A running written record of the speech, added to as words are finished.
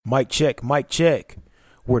Mic check, mic check.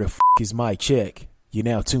 Where the f*** is my check? You're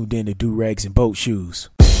now tuned in to Do Rags and Boat Shoes.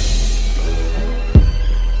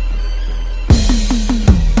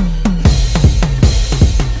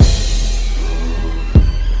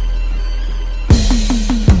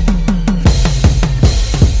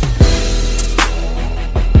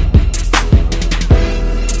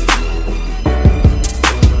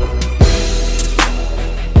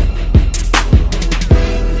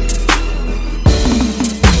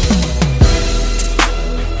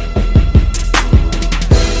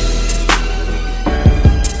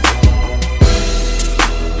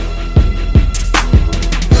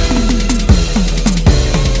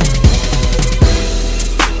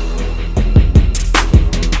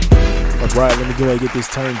 Right, let me go ahead and get this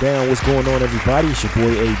turned down. What's going on, everybody? It's your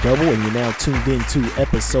boy A Double, and you're now tuned in to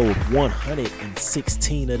episode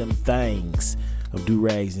 116 of them things of Do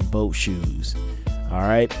Rags and Boat Shoes. All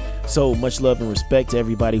right, so much love and respect to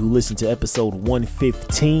everybody who listened to episode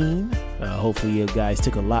 115. Hopefully, you guys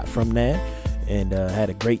took a lot from that and had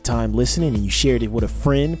a great time listening, and you shared it with a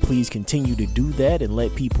friend. Please continue to do that and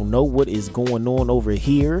let people know what is going on over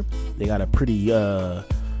here. They got a pretty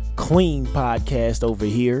clean podcast over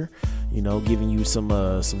here. You know, giving you some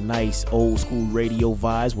nice old school radio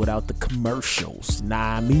vibes without the commercials.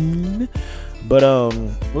 Nah, I mean. But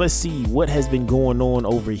let's see what has been going on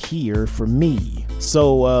over here for me.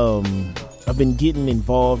 So I've been getting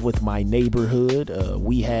involved with my neighborhood.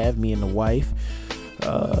 Me and the wife.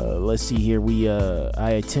 Let's see here.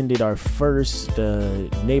 I attended our first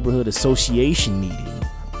neighborhood association meeting.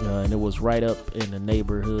 And it was right up in the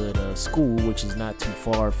neighborhood school, which is not too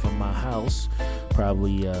far from my house.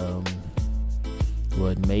 Probably,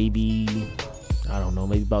 maybe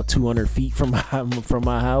about 200 feet from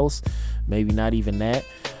my house. Maybe not even that.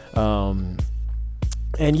 And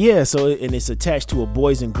it's attached to a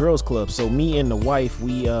Boys and Girls Club. So me and the wife,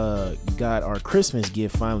 we got our Christmas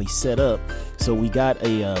gift finally set up. So we got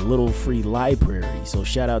a little free library. So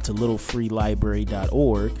shout out to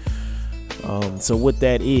littlefreelibrary.org. So what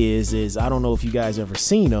that is I don't know if you guys ever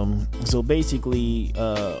seen them. So basically,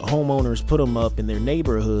 homeowners put them up in their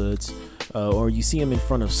neighborhoods, or you see them in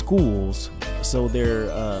front of schools. So they're,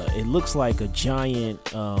 it looks like a giant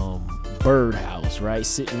birdhouse, right?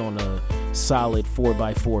 Sitting on a solid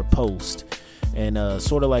 4x4 post, and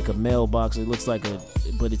sort of like a mailbox. It looks like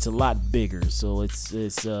but it's a lot bigger. So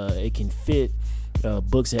it can fit.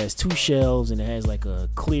 Books has two shelves, and it has like a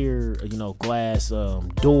clear, glass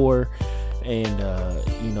door. And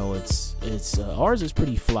it's ours is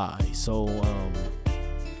pretty fly. So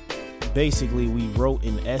basically we wrote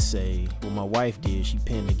an essay. Well, my wife did. She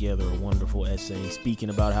penned together a wonderful essay speaking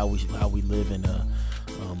about how we live in a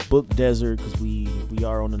book desert, because we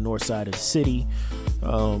are on the north side of the city.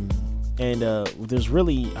 And there's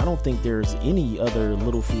really, I don't think there's any other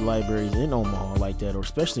Little Free libraries in Omaha like that, or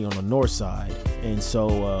especially on the north side. And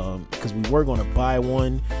so, because we were going to buy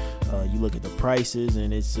one, you look at the prices,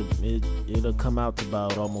 and it'll come out to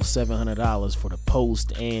about almost $700 for the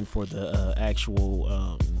post and for the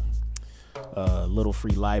actual Little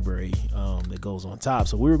Free library that goes on top.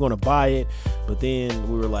 So we were going to buy it, but then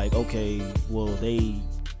we were like, okay, well, they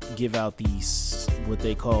give out these what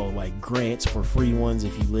they call like grants for free ones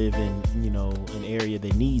if you live in an area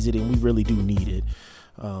that needs it, and we really do need it.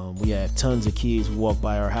 We have tons of kids who walk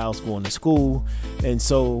by our house going to school, and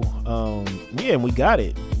so and we got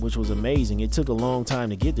it, which was amazing. It took a long time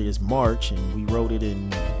to get there. It's March, and we wrote it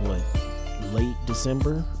in late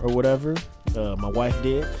December or whatever. My wife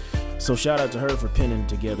did. So shout out to her for penning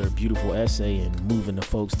together a beautiful essay and moving the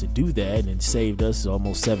folks to do that, and it saved us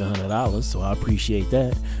almost $700. So I appreciate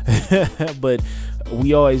that. But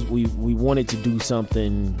we wanted to do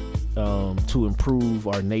something to improve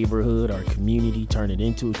our neighborhood, our community, turn it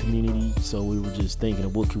into a community. So we were just thinking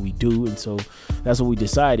of what could we do, and so that's what we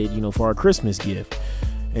decided, for our Christmas gift.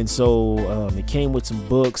 And so it came with some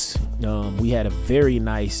books. We had a very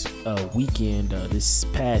nice weekend. This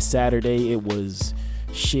past Saturday, it was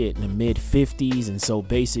in the mid 50s. And so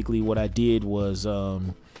basically what I did was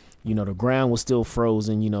the ground was still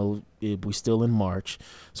frozen. We're still in March,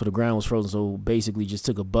 so the ground was frozen. So basically just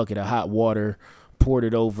took a bucket of hot water, poured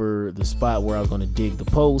it over the spot where I was going to dig the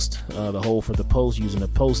post, the hole for the post, using a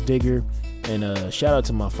post digger. And shout out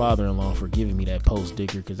to my father-in-law for giving me that post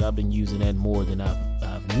digger, because I've been using that more than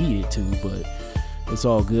I've needed to, but it's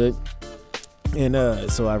all good. And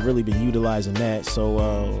so I've really been utilizing that.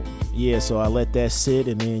 So so I let that sit,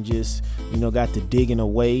 and then just got to digging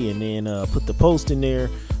away, and then put the post in there,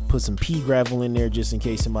 put some pea gravel in there just in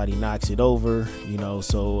case somebody knocks it over,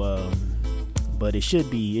 so but it should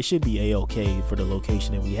be a-okay for the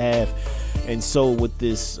location that we have. And so with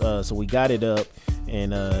this, so we got it up,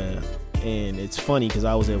 and it's funny because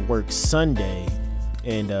I was at work Sunday,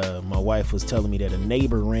 and my wife was telling me that a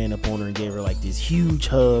neighbor ran up on her and gave her like this huge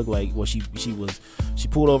hug. Like, well, she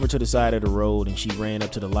pulled over to the side of the road, and she ran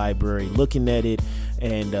up to the library looking at it,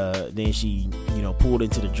 and then she, pulled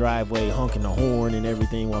into the driveway honking the horn and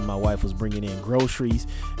everything while my wife was bringing in groceries,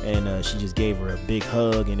 and she just gave her a big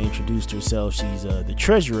hug and introduced herself. She's the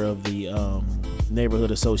treasurer of the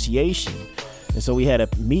neighborhood association. And so we had a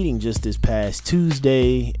meeting just this past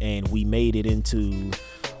Tuesday, and we made it into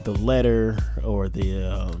the letter or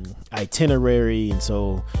the itinerary. And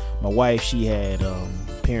so my wife, she had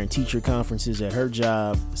parent-teacher conferences at her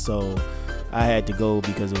job, so I had to go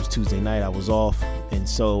because it was Tuesday night. I was off. And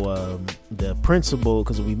so the principal,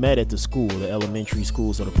 because we met at the school, the elementary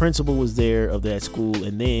school, so the principal was there of that school,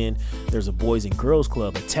 and then there's a Boys and Girls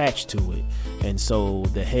Club attached to it. And so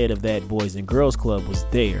the head of that Boys and Girls Club was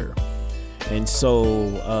there. And so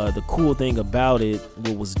the cool thing about it,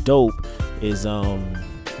 what was dope, is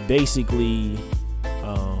basically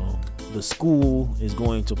the school is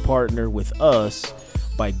going to partner with us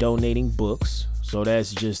by donating books. So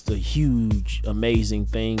that's just a huge, amazing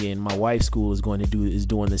thing. And my wife's school is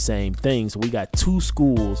doing the same thing. So we got 2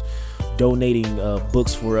 schools donating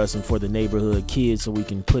books for us and for the neighborhood kids, so we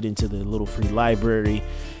can put into the little free library.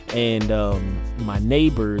 And my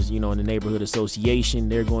neighbors, in the neighborhood association,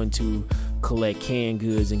 they're going to collect canned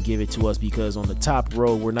goods and give it to us, because on the top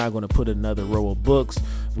row, we're not going to put another row of books.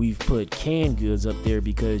 We've put canned goods up there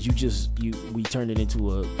because we turned it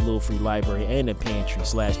into a little free library and a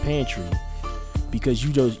pantry, because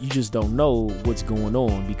you just don't know what's going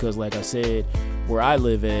on. Because like I said, where I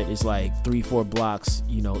live at is like 3-4 blocks,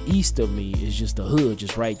 east of me is just the hood,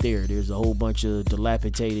 just right there. There's a whole bunch of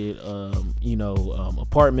dilapidated,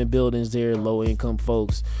 apartment buildings there, low income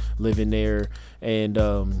folks living there. And,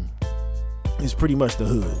 it's pretty much the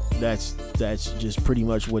hood. That's just pretty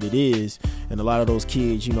much what it is. And a lot of those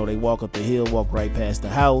kids, they walk up the hill, walk right past the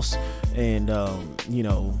house, and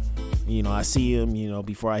I see them,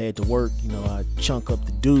 before I head to work, I chunk up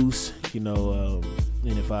the deuce,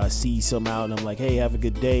 and if I see some out and I'm like, hey, have a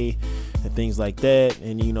good day, and things like that,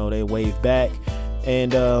 and they wave back.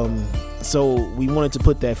 And so we wanted to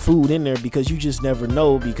put that food in there, because you just never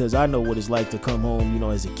know, because I know what it's like to come home,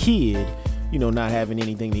 as a kid, not having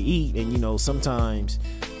anything to eat. And sometimes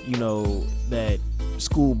that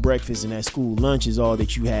school breakfast and that school lunch is all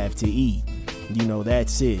that you have to eat.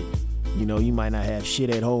 That's it. You might not have shit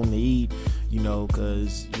at home to eat,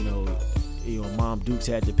 because Mom Dukes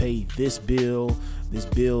had to pay this bill,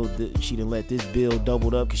 she didn't let this bill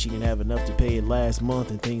doubled up because she didn't have enough to pay it last month,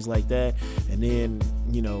 and things like that. And then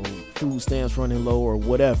food stamps running low or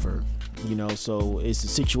whatever. So it's a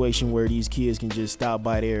situation where these kids can just stop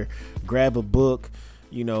by there, grab a book,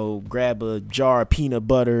 grab a jar of peanut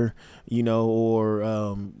butter,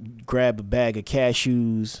 or grab a bag of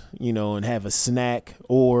cashews, and have a snack,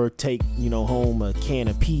 or take, home a can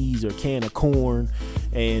of peas or can of corn,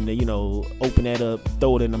 and, open that up,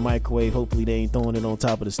 throw it in the microwave. Hopefully they ain't throwing it on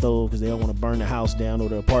top of the stove, because they don't want to burn the house down or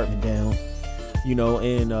the apartment down,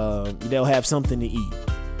 and they'll have something to eat.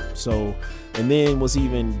 So, and then what's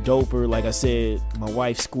even doper, like I said, my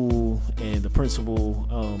wife's school and the principal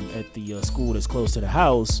at the school that's close to the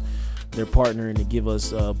house, they're partnering to give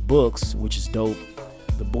us books, which is dope.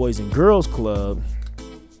 The Boys and Girls Club,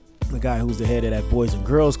 the guy who's the head of that Boys and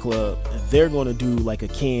Girls Club, they're going to do like a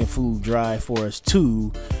canned food drive for us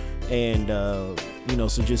too. And,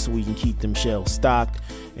 so just so we can keep them shelves stocked.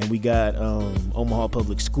 And we got Omaha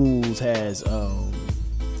Public Schools has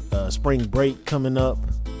spring break coming up.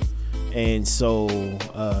 And so,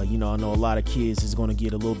 I know a lot of kids is going to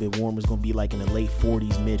get a little bit warmer. It's going to be like in the late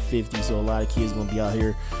 40s, mid 50s. So a lot of kids going to be out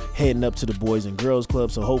here heading up to the Boys and Girls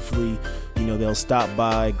Club. So hopefully, they'll stop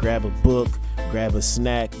by, grab a book, grab a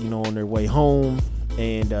snack, on their way home.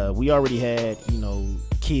 And we already had,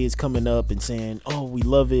 kids coming up and saying, oh, we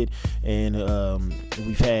love it. And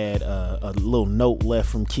we've had a little note left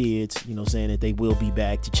from kids, saying that they will be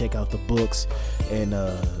back to check out the books. And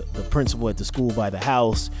the principal at the school by the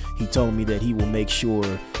house, he told me that he will make sure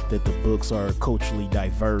that the books are culturally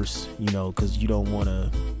diverse, because you don't want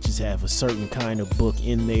to just have a certain kind of book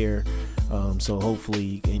in there. So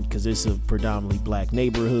hopefully, and because it's a predominantly black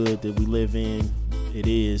neighborhood that we live in, it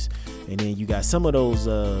is. And then you got some of those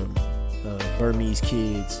Burmese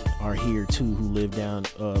kids are here too, who live down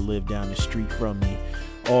the street from me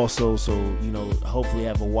also. So hopefully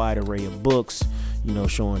have a wide array of books,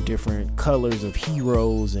 showing different colors of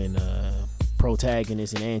heroes and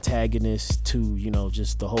protagonists and antagonists to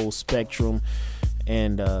just the whole spectrum.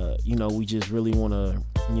 And we just really want to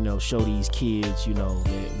show these kids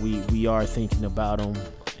that we are thinking about them,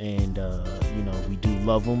 and we do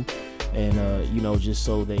love them, and just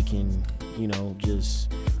so they can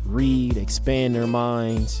just read, expand their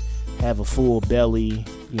minds, have a full belly.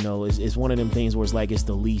 It's one of them things where it's like it's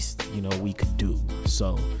the least we could do.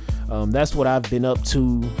 So that's what I've been up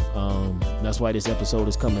to. That's why this episode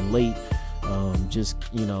is coming late. Just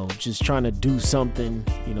trying to do something,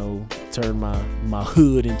 turn my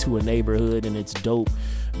hood into a neighborhood, and it's dope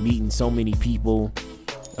meeting so many people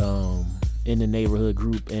in the neighborhood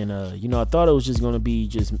group. And I thought it was just going to be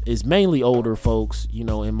it's mainly older folks.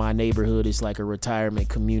 In my neighborhood, it's like a retirement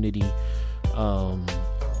community.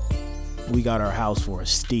 We got our house for a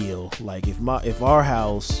steal. Like if our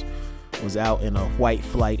house was out in a white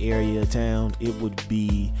flight area of town, it would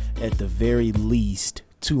be at the very least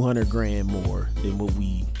 $200,000 more than what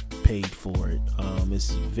we paid for it.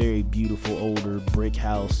 It's a very beautiful older brick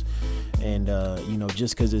house, and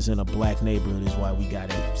just because it's in a black neighborhood is why we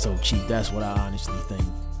got it so cheap. That's what I honestly think,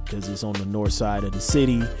 because it's on the north side of the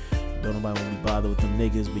city. Don't nobody want to be bothered with them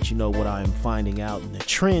niggas. But what I am finding out, and the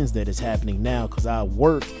trends that is happening now, because I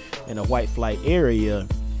work in a white flight area,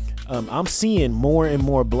 I'm seeing more and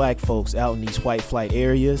more black folks out in these white flight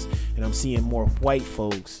areas, and I'm seeing more white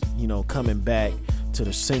folks coming back to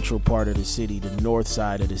the central part of the city, the north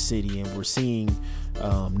side of the city, and we're seeing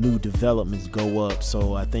new developments go up.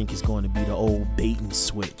 So I think it's going to be the old bait and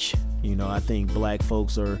switch. I think black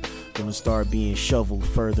folks are going to start being shoveled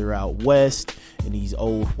further out west in these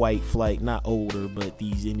old white flight, not older, but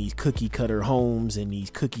in these cookie cutter homes and these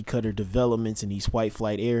cookie cutter developments in these white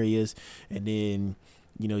flight areas. And then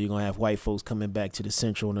you're going to have white folks coming back to the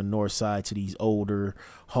central and the north side to these older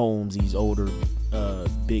homes, these older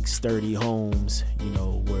big sturdy homes,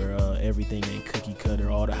 where everything ain't cookie cutter.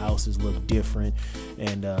 All the houses look different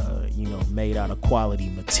and, made out of quality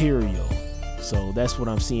material. So that's what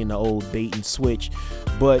I'm seeing, the old bait and switch.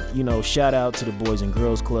 But, shout out to the Boys and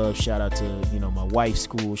Girls Club. Shout out to, my wife's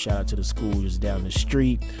school. Shout out to the school just down the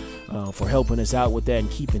street for helping us out with that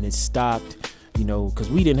and keeping it stocked. Because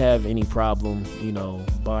we didn't have any problem,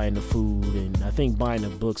 buying the food. And I think buying the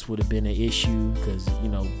books would have been an issue because,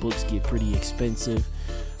 books get pretty expensive.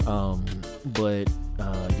 But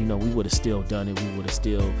we would have still done it. We would have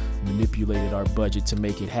still manipulated our budget to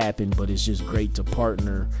make it happen. But it's just great to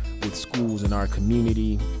partner with schools in our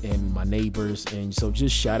community and my neighbors. And so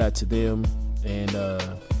just shout out to them. And,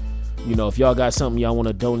 if y'all got something y'all want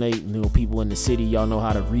to donate, people in the city, y'all know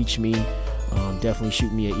how to reach me. Definitely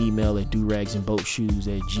shoot me an email at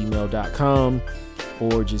duragsandboatshoes@gmail.com,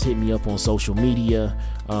 or just hit me up on social media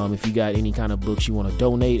if you got any kind of books you want to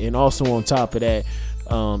donate. And also on top of that,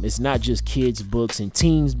 it's not just kids books and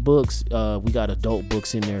teens books. We got adult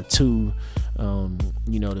books in there too,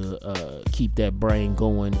 to keep that brain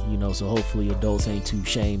going, so hopefully adults ain't too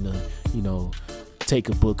ashamed to take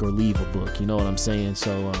a book or leave a book, you know what I'm saying?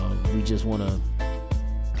 So we just want to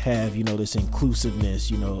have this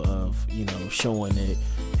inclusiveness of showing that,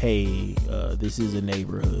 hey, this is a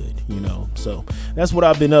neighborhood, so that's what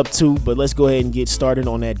I've been up to. But let's go ahead and get started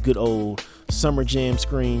on that good old Summer Jam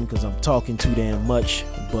screen, because I'm talking too damn much.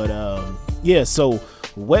 But so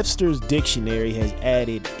Webster's Dictionary has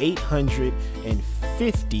added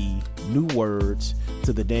 850 new words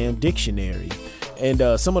to the damn dictionary. And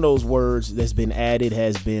some of those words that's been added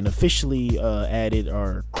has been officially added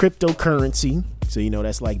are cryptocurrency. So,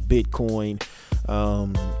 that's like Bitcoin.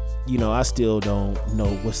 I still don't know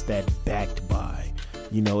what's that backed by.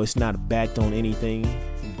 It's not backed on anything.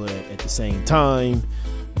 But at the same time,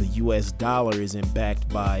 the US dollar isn't backed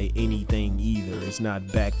by anything either. It's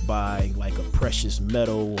not backed by like a precious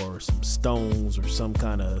metal or some stones or some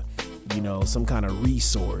kind of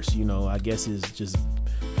resource. I guess it's just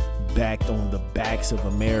backed on the backs of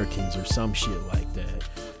Americans or some shit like that,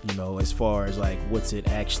 as far as like what's it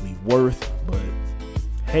actually worth. But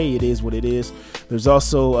hey, it is what it is. There's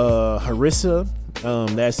also harissa,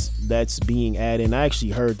 that's being added, and I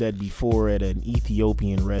actually heard that before at an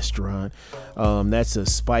Ethiopian restaurant. That's a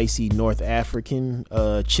spicy North African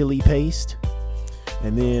chili paste.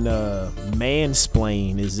 And then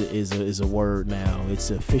mansplain is a word now.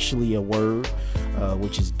 It's officially a word,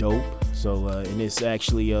 which is dope. So and it's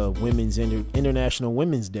actually International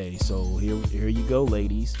Women's Day. So here you go,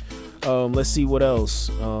 ladies. Let's see what else.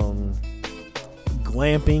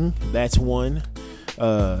 Glamping, that's one.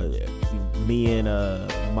 Me and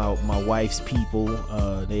my wife's people,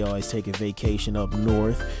 they always take a vacation up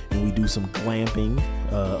north, and we do some glamping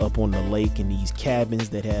up on the lake in these cabins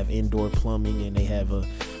that have indoor plumbing, and they have a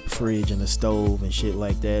fridge and a stove and shit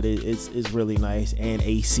like that. It's really nice, and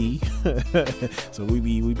AC. So we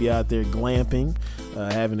be out there glamping,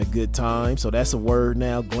 having a good time. So that's a word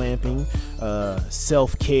now, glamping.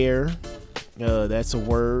 Self-care, that's a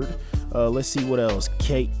word. Let's see what else.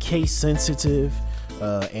 Case sensitive,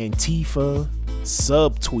 Antifa,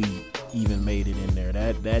 subtweet even made it in there.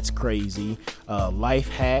 That's crazy. Life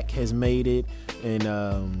hack has made it,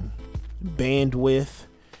 and bandwidth,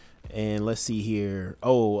 and let's see here.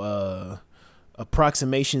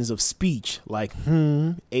 Approximations of speech like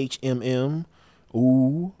HMM,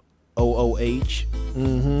 ooh, OOH,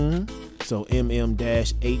 so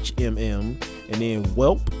MM-HMM, and then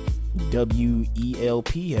whelp,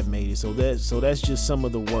 WELP have made it. So that's just some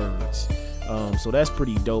of the words. So that's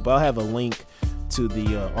pretty dope. I'll have a link to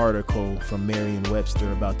the article from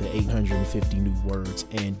Merriam-Webster about the 850 new words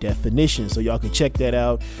and definitions, so y'all can check that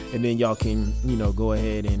out, and then y'all can go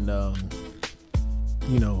ahead and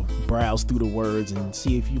browse through the words and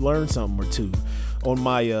see if you learn something or two. On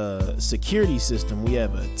my security system, we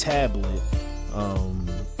have a tablet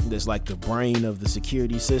that's like the brain of the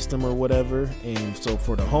security system or whatever, and so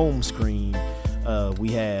for the home screen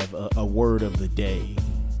we have a word of the day,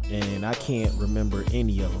 and I can't remember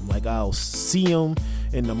any of them. Like, I'll see them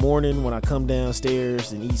in the morning when I come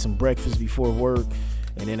downstairs and eat some breakfast before work,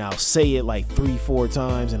 and then I'll say it like 3-4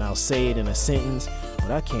 times, and I'll say it in a sentence,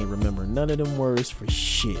 but I can't remember none of them words for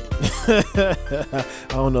shit. I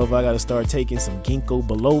don't know if I gotta start taking some ginkgo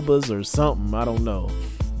bilobas or something. I don't know.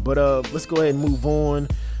 But let's go ahead and move on.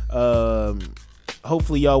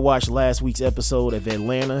 Hopefully y'all watched last week's episode of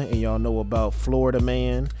Atlanta and y'all know about Florida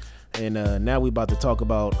Man. And now we about to talk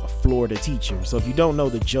about a Florida teacher. So if you don't know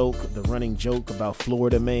the running joke about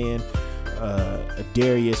Florida Man,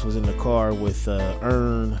 Darius was in the car with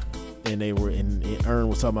Ern, and Ern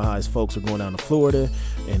was talking about how his folks were going down to Florida,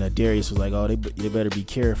 and Darius was like, oh, they better be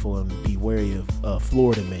careful and be wary of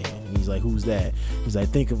Florida Man. And he's like, who's that? He's like,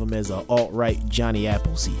 think of him as an alt-right Johnny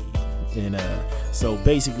Appleseed. And so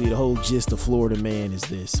basically the whole gist of Florida Man is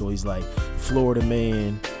this. So he's like, Florida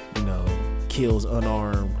Man, kills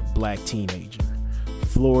unarmed black teenager.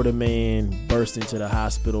 Florida Man bursts into the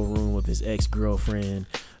hospital room with his ex-girlfriend,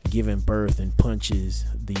 giving birth, and punches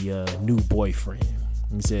the new boyfriend.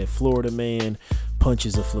 He said Florida Man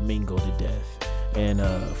punches a flamingo to death. And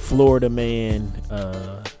Florida Man is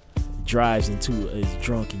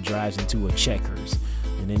drunk and drives into a Checkers.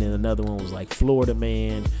 And then another one was like, Florida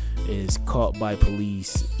Man is caught by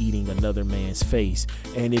police eating another man's face.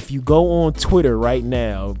 And if you go on Twitter right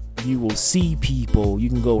now, you will see people. You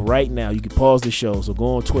can go right now. You can pause the show. So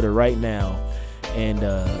go on Twitter right now and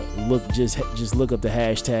just look up the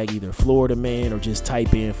hashtag either Florida Man or just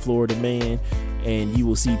type in Florida Man, and you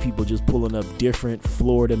will see people just pulling up different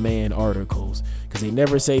Florida Man articles, because they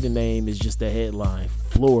never say the name. It's just the headline,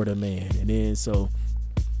 Florida Man. And then so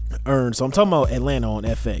I'm talking about Atlanta on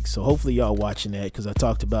FX, so hopefully y'all watching that, because I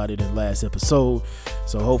talked about it in the last episode,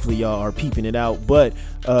 so hopefully y'all are peeping it out. But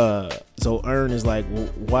so Ern is like, well,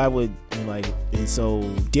 why would, and so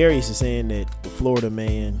Darius is saying that the Florida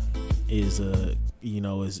Man is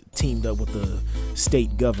is teamed up with the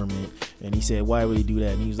state government, and he said, why would he do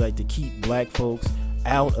that? And he was like, to keep black folks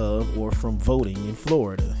out of or from voting in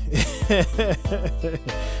Florida.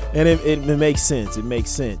 And it makes sense. It makes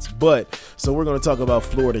sense. But so we're going to talk about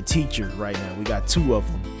Florida teachers right now. We got two of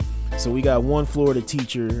them. So we got one Florida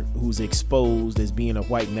teacher who's exposed as being a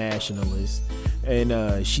white nationalist,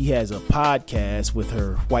 and she has a podcast with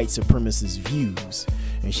her white supremacist views,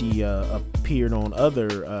 and she appeared on other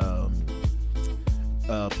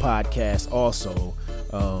podcasts also,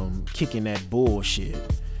 kicking that bullshit.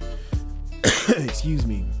 Excuse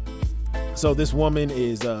me. So this woman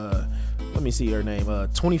is let me see her name,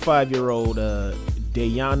 25-year-old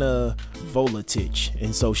Dayana Volatich,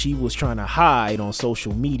 and so she was trying to hide on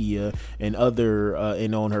social media and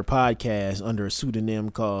and on her podcast under a pseudonym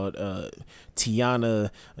called Tiana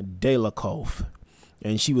Delakoff.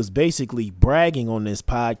 And she was basically bragging on this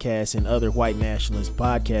podcast and other white nationalist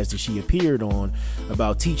podcasts that she appeared on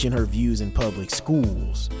about teaching her views in public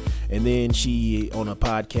schools. And then on a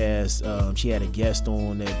podcast, she had a guest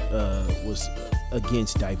on that was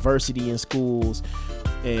against diversity in schools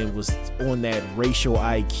and was on that racial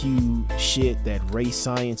IQ shit, that race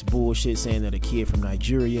science bullshit, saying that a kid from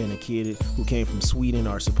Nigeria and a kid who came from Sweden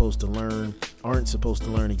aren't supposed to learn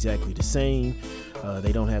exactly the same.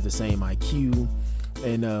 They don't have the same IQ.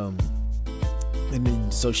 And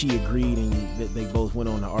then so she agreed, and they both went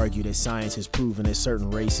on to argue that science has proven that certain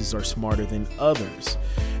races are smarter than others.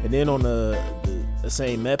 And then on the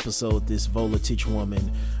same episode, this Volatich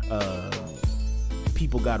woman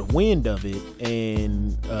people got wind of it,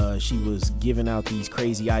 and she was giving out these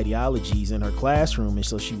crazy ideologies in her classroom, and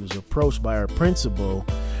so she was approached by her principal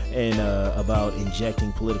and about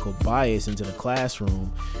injecting political bias into the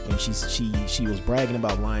classroom, and she was bragging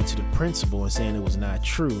about lying to the principal and saying it was not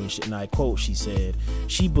true, and I quote, she said,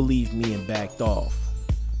 "She believed me and backed off."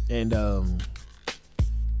 And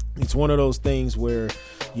it's one of those things where,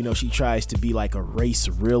 you know, she tries to be like a race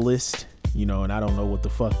realist, you know, and I don't know what the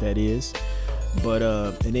fuck that is. But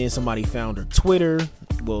and then somebody found her Twitter.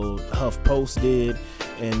 Well, HuffPost did,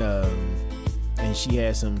 and she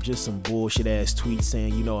had some bullshit ass tweets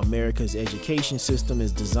saying, you know, America's education system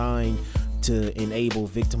is designed to enable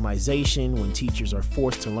victimization when teachers are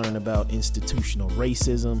forced to learn about institutional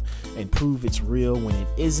racism and prove it's real when it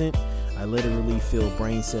isn't. I literally feel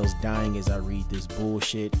brain cells dying as I read this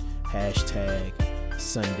bullshit. Hashtag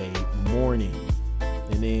Sunday morning.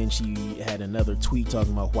 And then she had another tweet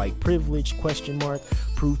talking about white privilege, ?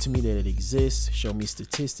 Prove to me that it exists. Show me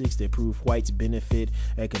statistics that prove whites benefit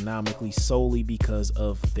economically solely because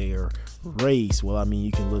of their race. Well, I mean,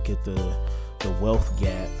 you can look at the wealth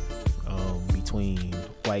gap between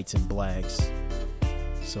whites and blacks.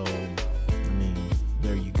 So, I mean,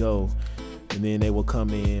 there you go. And then they will come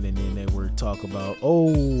in and then they would talk about,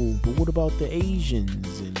 oh, but what about the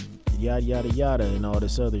Asians and yada yada yada and all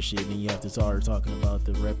this other shit. And then you have to start talking about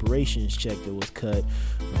the reparations check that was cut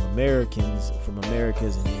from Americas,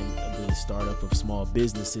 and then the startup of small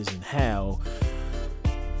businesses, and how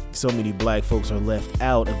so many black folks are left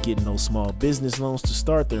out of getting those small business loans to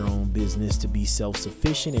start their own business, to be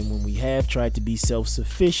self-sufficient. And when we have tried to be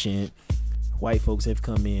self-sufficient, white folks have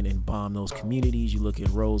come in and bombed those communities. You look at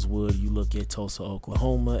Rosewood, you look at Tulsa,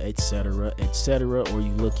 Oklahoma, etc., or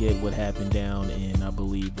you look at what happened down in, I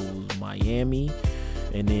believe it was Miami,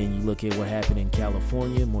 and then you look at what happened in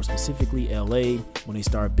California, more specifically LA, when they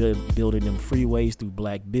start building them freeways through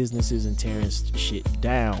black businesses and tearing shit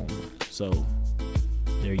down. So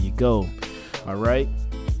there you go. All right.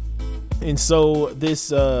 And so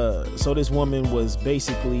this woman was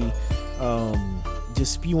basically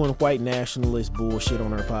just spewing white nationalist bullshit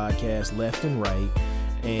on her podcast left and right,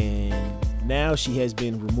 and now she has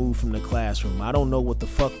been removed from the classroom. I don't know what the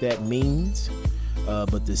fuck that means,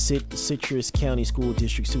 but the Citrus County School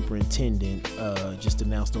District Superintendent just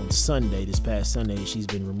announced on this past Sunday, that she's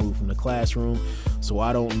been removed from the classroom. So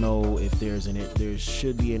I don't know if there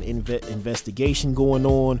should be an investigation going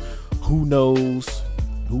on. Who knows?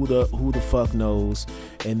 Who the fuck knows?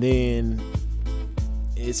 And then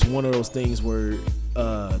it's one of those things where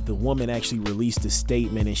the woman actually released a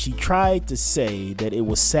statement, and she tried to say that it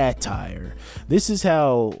was satire. This is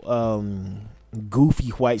how goofy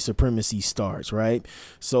white supremacy starts, right?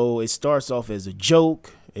 So it starts off as a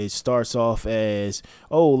joke. It starts off as,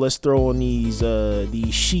 oh, let's throw on these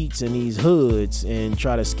sheets and these hoods and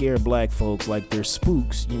try to scare black folks like they're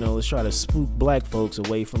spooks. You know, let's try to spook black folks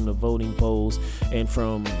away from the voting polls and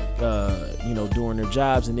from doing their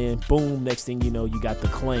jobs. And then boom, next thing you know, you got the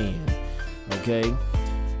Klan. Okay,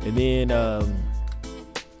 and then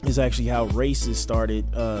is actually how races started.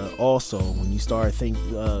 Also, when you start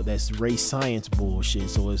that's race science bullshit.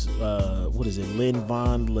 So it's what is it, Lynn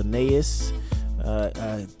von Linnaeus?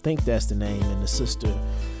 I think that's the name, and the sister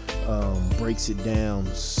breaks it down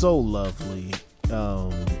so lovely.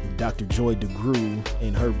 Dr. Joy DeGruy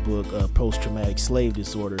in her book Post-Traumatic Slave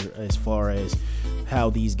Disorder, as far as how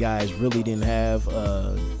these guys really didn't have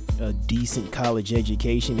a decent college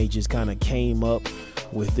education. They just kind of came up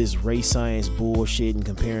with this race science bullshit and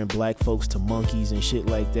comparing black folks to monkeys and shit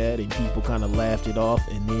like that, and people kind of laughed it off,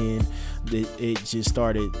 and then it just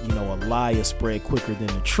started, a lie spread quicker than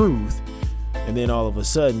the truth. And then all of a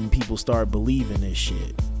sudden, people start believing this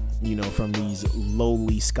shit, from these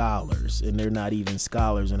lowly scholars. And they're not even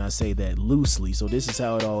scholars, and I say that loosely. So this is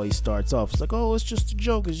how it always starts off. It's like, oh, it's just a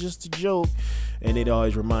joke. It's just a joke. And it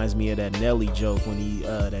always reminds me of that Nelly joke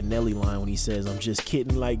that Nelly line when he says, I'm just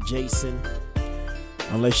kidding like Jason.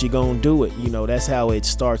 Unless you're gonna do it, that's how it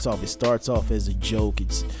starts off. It starts off as a joke.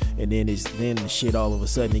 And then the shit all of a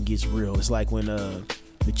sudden it gets real. It's like when the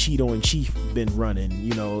Cheeto in Chief been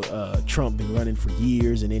running, Trump been running for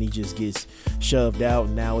years, and then he just gets shoved out,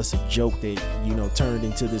 and now it's a joke that, turned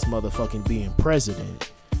into this motherfucking being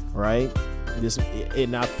president, right?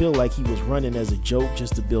 And I feel like he was running as a joke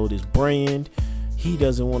just to build his brand. He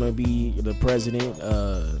doesn't want to be the president.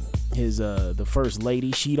 The first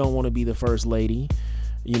lady, she don't want to be the first lady.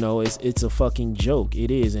 It's a fucking joke.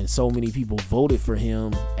 It is, and so many people voted for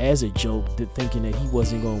him as a joke, thinking that he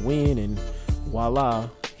wasn't gonna win, and voila,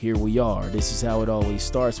 here we are. This is how it always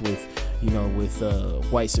starts with, with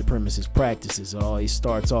white supremacist practices. It always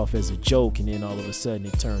starts off as a joke, and then all of a sudden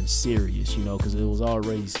it turns serious, because it was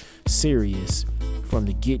always serious from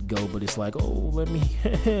the get-go. But it's like, let me,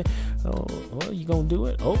 you gonna do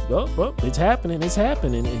it? It's happening,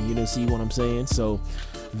 and see what I'm saying? So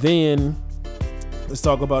then let's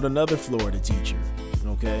talk about another Florida teacher,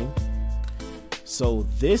 okay? So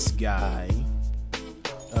this guy,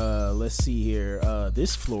 let's see here,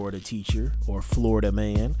 this Florida teacher, or Florida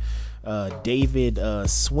man, David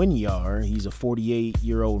Swinyard, he's a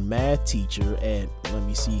 48-year-old math teacher at,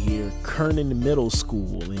 Kernan Middle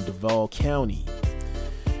School in Duval County.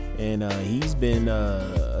 And he's been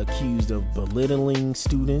accused of belittling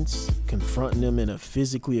students, confronting them in a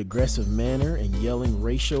physically aggressive manner, and yelling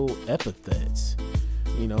racial epithets.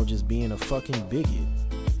 Just being a fucking bigot.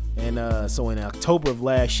 And so in October of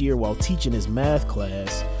last year, while teaching his math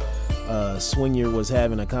class, Swinyard was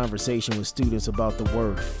having a conversation with students about the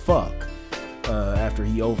word fuck after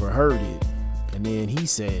he overheard it. And then he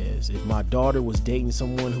says, if my daughter was dating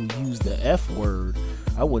someone who used the F word,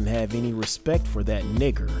 I wouldn't have any respect for that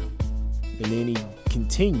nigger. And then he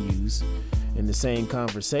continues in the same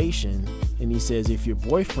conversation, and he says, if your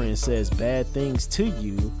boyfriend says bad things to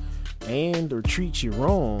you and or treats you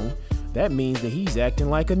wrong, that means that he's acting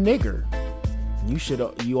like a nigger.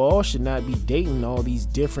 You all should not be dating all these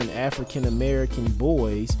different African American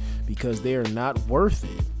boys because they are not worth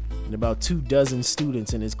it. And about 24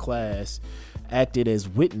 students in his class acted as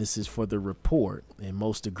witnesses for the report, and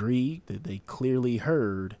most agreed that they clearly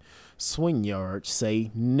heard Swinyard say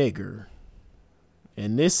nigger.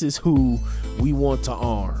 And this is who we want to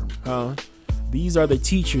arm, huh? These are the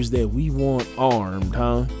teachers that we want armed,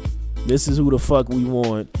 huh? This is who the fuck we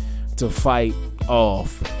want to fight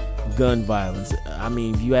off gun violence. I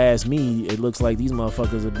mean, if you ask me, it looks like these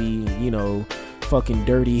motherfuckers will be, fucking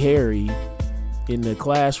Dirty Harry in the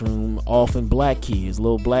classroom offing black kids,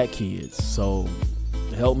 little black kids. So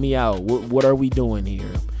help me out. What are we doing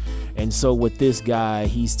here? And so with this guy,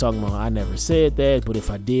 he's talking about, I never said that, but if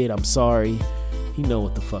I did, I'm sorry. He know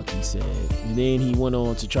what the fuck he said. And then he went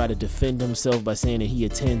on to try to defend himself by saying that he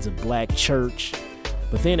attends a black church.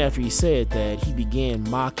 But then after he said that, he began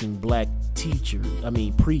mocking black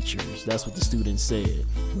preachers. That's what the students said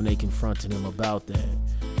when they confronted him about that.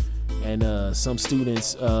 And some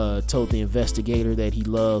students told the investigator that he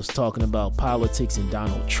loves talking about politics and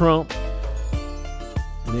Donald Trump.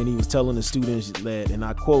 And then he was telling the students that, and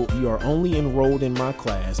I quote, "You are only enrolled in my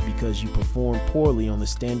class because you performed poorly on the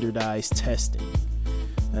standardized testing."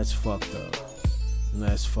 That's fucked up.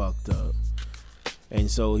 And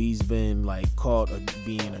so he's been caught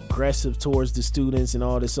being aggressive towards the students and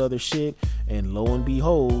all this other shit. And lo and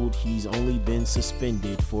behold, he's only been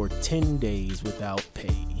suspended for 10 days without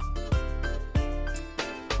pay.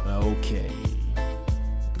 Okay.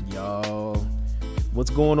 Y'all,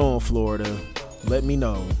 what's going on, Florida? Let me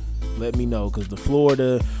know. Because the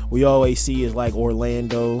Florida we always see is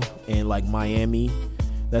Orlando and Miami.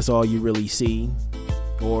 That's all you really see.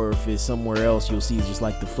 Or if it's somewhere else, you'll see just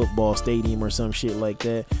the football stadium or some shit like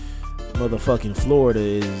that. Motherfucking Florida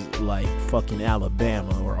is fucking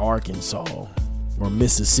Alabama or Arkansas or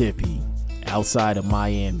Mississippi outside of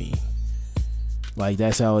Miami.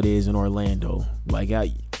 That's how it is in Orlando.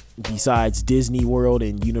 Besides Disney World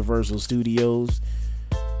and Universal Studios,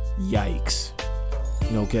 yikes.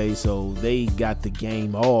 Okay, so they got the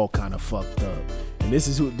game all kind of fucked up. And this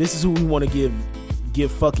is who we want to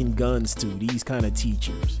give fucking guns to, these kind of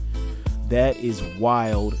teachers. That is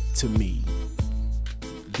wild to me.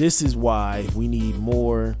 This is why we need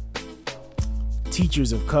more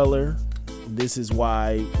teachers of color. This is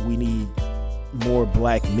why we need more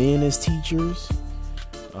black men as teachers.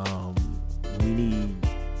 We need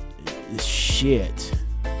shit.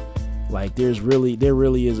 There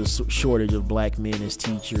really is a shortage of black men as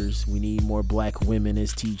teachers. We need more black women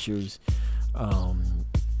as teachers.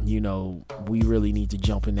 We really need to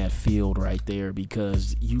jump in that field right there,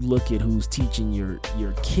 because you look at who's teaching your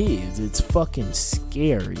kids. It's fucking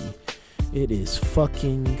scary. It is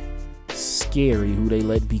fucking scary who they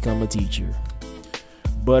let become a teacher.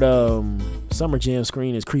 But Summer Jam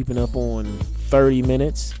screen is creeping up on 30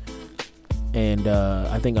 minutes. And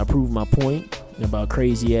I think I proved my point about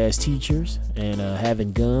crazy ass teachers and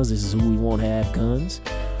having guns. This is who we want to have guns.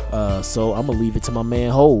 So I'm going to leave it to my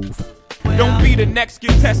man Hove. Don't be the next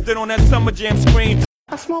get tested on that Summer Jam screen.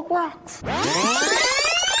 I smoke rocks.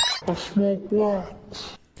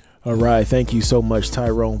 All right, thank you so much,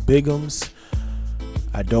 Tyrone Biggums.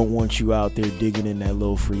 I don't want you out there digging in that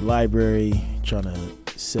little free library, trying to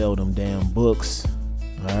sell them damn books,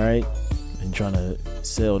 all right? And trying to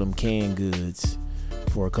sell them canned goods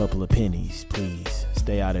for a couple of pennies. Please stay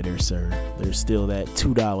Stay out of there, sir. There's still that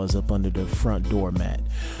 $2 up under the front doormat.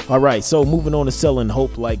 All right, so moving on to selling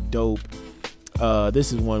hope like dope.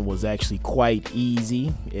 This one was actually quite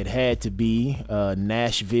easy. It had to be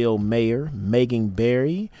Nashville Mayor Megan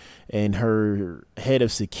Barry, and her head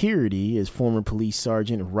of security is former police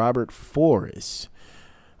sergeant Robert Forrest.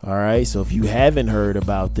 All right, so if you haven't heard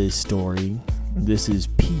about this story, this is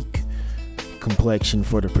peak complexion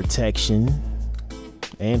for the protection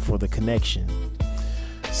and for the connection.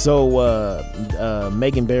 So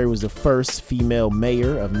Megan Barry was the first female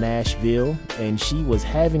mayor of Nashville, and she was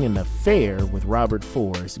having an affair with Robert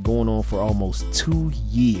Forrest going on for almost 2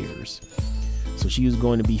 years. So she was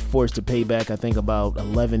going to be forced to pay back, I think, about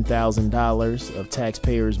 $11,000 of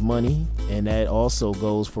taxpayers' money. And that also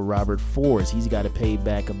goes for Robert Forrest. He's got to pay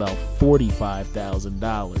back about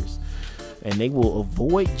 $45,000. And they will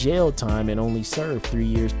avoid jail time and only serve 3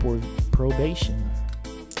 years probation.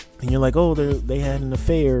 And you're like, oh, they had an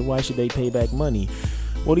affair. Why should they pay back money?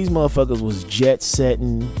 Well, these motherfuckers was jet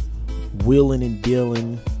setting, wheeling and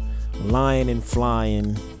dealing, lying and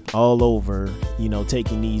flying all over, you know,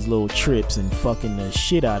 taking these little trips and fucking the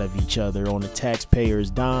shit out of each other on the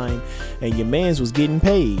taxpayer's dime. And your mans was getting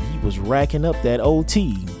paid. He was racking up that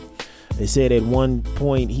OT. They said at one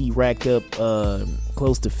point he racked up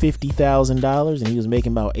close to $50,000 and he was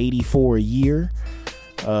making about $84,000 a year.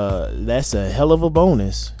 That's a hell of a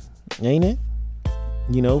bonus, ain't it?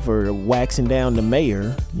 You know, for waxing down the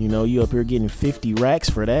mayor. You know, you up here getting 50 racks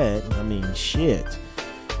for that. I mean, shit.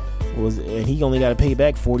 And he only got to pay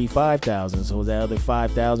back $45,000. So was that other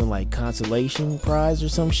 $5,000 like consolation prize or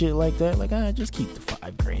some shit like that? Like, just keep the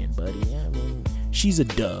 $5,000, buddy. I mean, she's a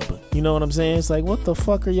dub. You know what I'm saying? It's like, what the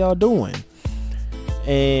fuck are y'all doing?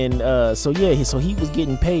 And so he was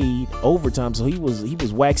getting paid overtime. So he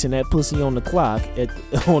was waxing that pussy on the clock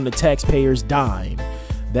on the taxpayer's dime.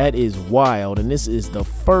 That is wild. And this is the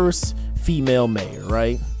first female mayor,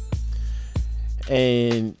 right?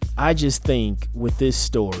 And I just think with this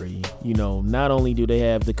story, you know, not only do they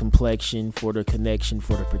have the complexion for the connection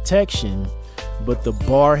for the protection, but the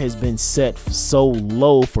bar has been set so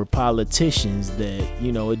low for politicians that,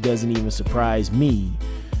 you know, it doesn't even surprise me.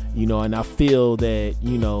 You know, and I feel that,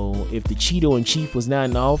 you know, if the Cheeto in chief was not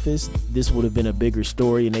in office, this would have been a bigger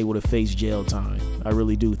story and they would have faced jail time. I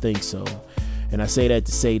really do think so. And I say that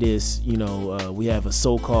to say this, you know, we have a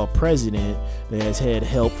so-called president that has had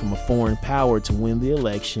help from a foreign power to win the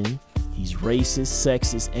election. He's racist,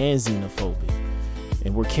 sexist, and xenophobic.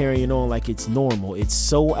 And we're carrying on like it's normal. It's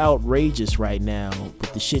so outrageous right now,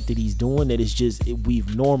 but the shit that he's doing, that is just,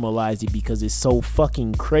 we've normalized it because it's so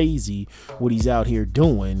fucking crazy what he's out here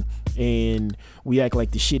doing. And we act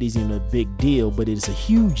like the shit isn't a big deal, but it's a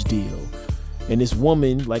huge deal. And this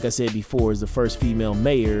woman, like I said before, is the first female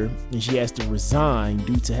mayor, and she has to resign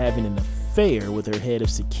due to having an affair with her head of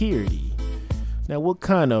security. Now, what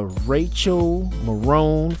kind of Rachel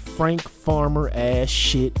Marone, Frank Farmer ass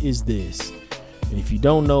shit is this? And if you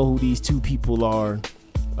don't know who these two people are,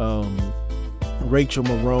 Rachel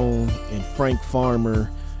Marone and Frank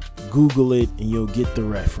Farmer, Google it and you'll get the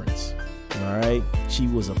reference. All right. She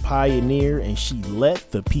was a pioneer and she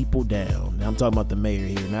let the people down. Now I'm talking about the mayor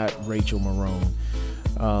here, not Rachel Marone.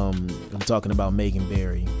 I'm talking about Megan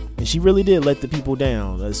Barry. And she really did let the people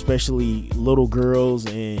down, especially little girls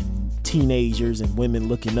and teenagers and women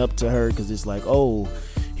looking up to her, because it's like, oh,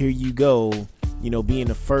 here you go, you know, being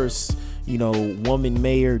the first, you know, woman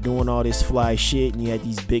mayor doing all this fly shit, and you had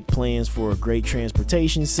these big plans for a great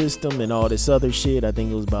transportation system and all this other shit. I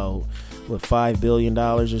think it was about $5 billion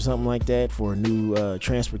or something like that for a new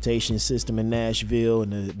transportation system in Nashville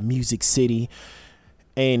and the Music City.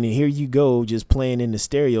 And here you go, just playing in the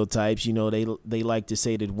stereotypes. You know, they like to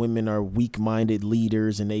say that women are weak-minded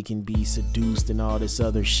leaders and they can be seduced and all this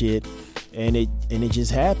other shit, and it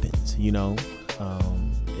just happens. You know,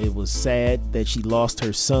 it was sad that she lost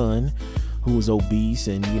her son, who was obese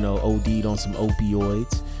and, you know, OD'd on some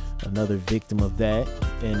opioids. Another victim of that.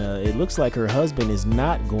 And it looks like her husband is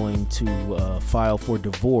not going to file for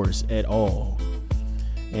divorce at all.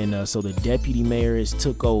 And so the deputy mayor has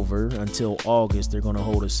took over until August. They're going to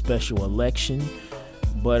hold a special election.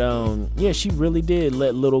 But yeah, she really did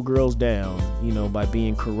let little girls down, you know, by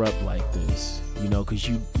being corrupt like this. You know, because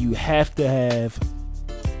you have to have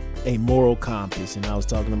a moral compass. And I was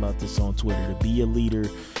talking about this on Twitter. To be a leader,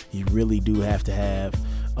 you really do have to have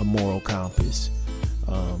a moral compass.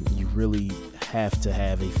 You really have to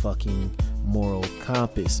have a fucking moral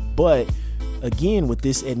compass. But again, with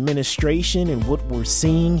this administration and what we're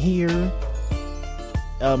seeing here,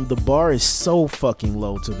 the bar is so fucking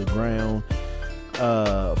low to the ground.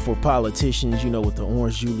 for politicians, with the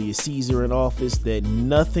Orange Julius Caesar in office, that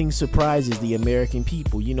nothing surprises the American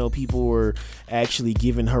people. People were actually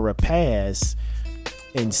giving her a pass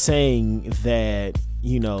and saying that,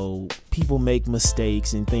 people make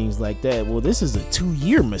mistakes and things like that. Well, this is a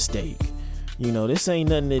 2-year mistake. This ain't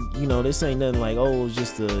nothing that, this ain't nothing like, oh, it's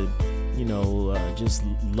just just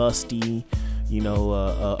lusty,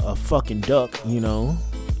 a fucking duck,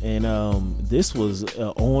 and this was an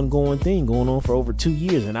ongoing thing going on for over 2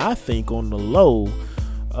 years. And I think on the low,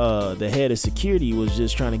 the head of security was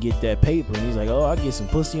just trying to get that paper, and he's like, oh, I'll get some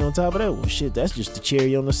pussy on top of that. Well, shit, that's just the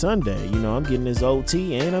cherry on the sundae. I'm getting this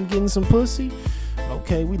OT and I'm getting some pussy.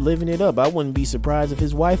 Okay, we living it up. I wouldn't be surprised if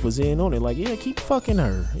his wife was in on it. Like, yeah, keep fucking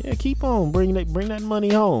her. Yeah, keep on. Bring that money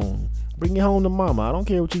home. Bring it home to mama. I don't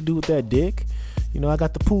care what you do with that dick. I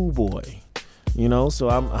got the pool boy. So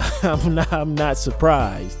I'm not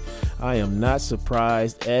surprised. I am not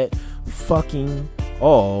surprised at fucking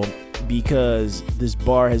all, because this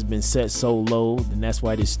bar has been set so low, and that's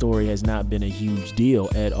why this story has not been a huge deal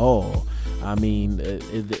at all. I mean,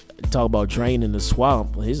 talk about draining the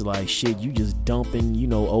swamp. It's like, shit, you just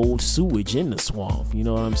dumping, old sewage in the swamp. You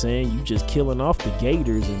know what I'm saying? You just killing off the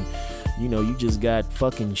gators, and you just got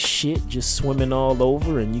fucking shit just swimming all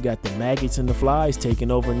over, and you got the maggots and the flies taking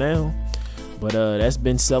over now. But that's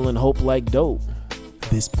been selling hope like dope.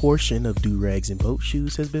 This portion of Do-Rags and Boat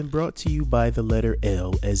Shoes has been brought to you by the letter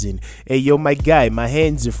L, as in, hey, yo, my guy, my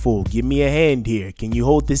hands are full. Give me a hand here. Can you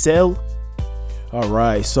hold this L? All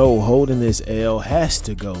right, so holding this L has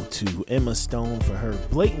to go to Emma Stone for her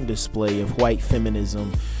blatant display of white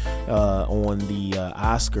feminism on the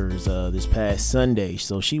Oscars this past Sunday.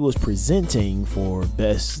 So she was presenting for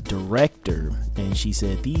Best Director, and she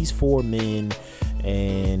said these 4 men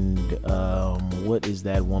and what is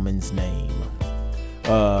that woman's name?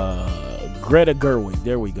 Greta Gerwig.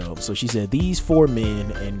 There we go. So she said these 4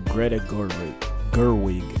 men and Greta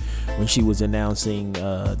Gerwig when she was announcing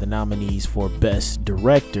the nominees for Best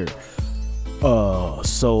Director.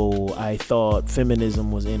 So I thought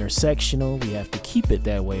feminism was intersectional. We have to keep it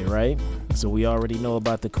that way, right? So we already know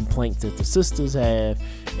about the complaints that the sisters have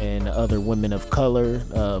and other women of color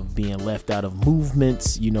of being left out of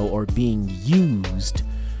movements, or being used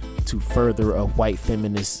to further a white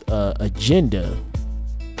feminist agenda.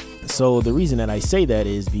 So the reason that I say that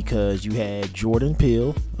is because you had Jordan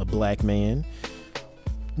Peele, a black man,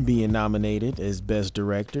 being nominated as Best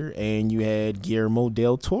Director, and you had Guillermo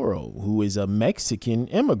del Toro, who is a Mexican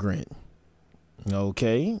immigrant.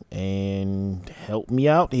 Okay, and help me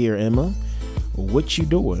out here, Emma. What you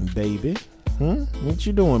doing, baby? What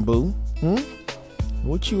you doing, boo?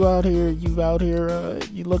 What you out here? You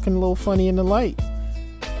looking a little funny in the light?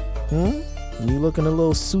 You looking a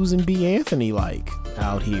little Susan B. Anthony like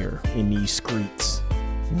out here in these streets.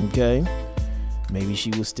 Okay, maybe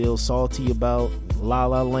she was still salty about La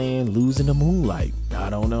La Land losing the moonlight. I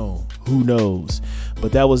don't know. Who knows?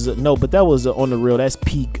 But that was on the real. That's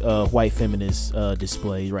peak white feminist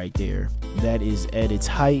display right there. That is at its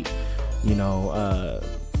height.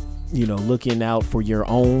 Looking out for your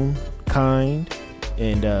own kind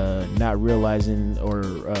and not realizing or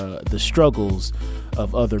the struggles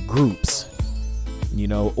of other groups.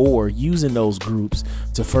 Or using those groups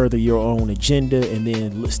to further your own agenda, and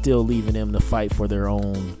then still leaving them to fight for their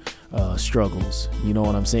own struggles. You know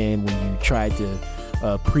what I'm saying? When you tried to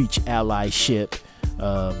preach allyship,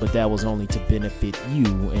 but that was only to benefit you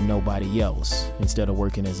and nobody else, instead of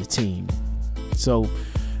working as a team. So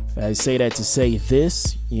I say that to say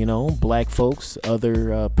this, black folks,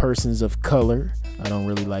 other persons of color, I don't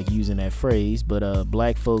really like using that phrase, but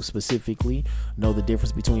black folks specifically know the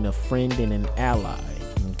difference between a friend and an ally,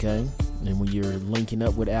 okay? And when you're linking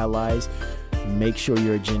up with allies, make sure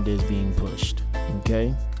your agenda is being pushed,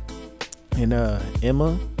 okay? And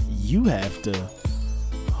Emma, you have to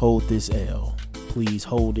hold this L. Please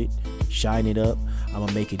hold it, shine it up. I'm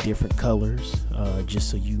gonna make it different colors,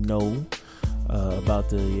 just so you know about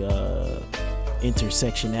the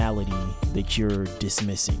intersectionality that you're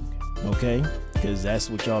dismissing, okay? Because that's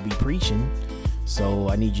what y'all be preaching. So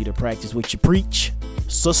I need you to practice what you preach,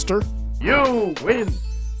 sister. You win.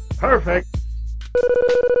 Perfect.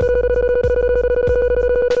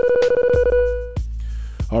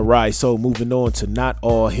 All right, so moving on to Not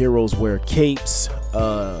All Heroes Wear Capes.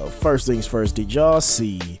 First things first, did y'all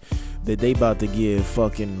see that they about to give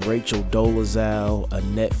fucking Rachel Dolezal a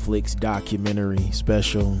Netflix documentary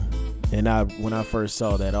special? And when I first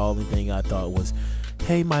saw that, the only thing I thought was,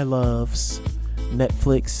 hey, my loves,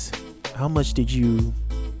 Netflix, how much did you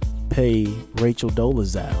pay Rachel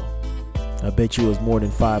Dolezal? I bet you it was more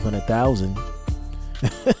than $500,000.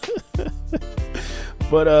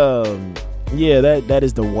 But Yeah, that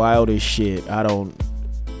is the wildest shit.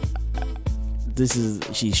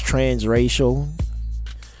 She's transracial.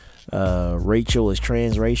 Rachel is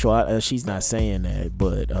transracial. She's not saying that,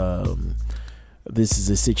 but this is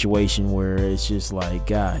a situation where it's just like,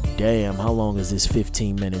 god damn, how long is this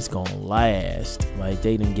 15 minutes gonna last? Like,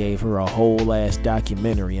 they done gave her a whole ass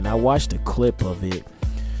documentary, and I watched a clip of it.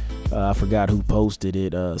 I forgot who posted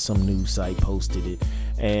it. Some news site posted it,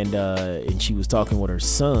 and she was talking with her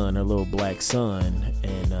son, her little black son,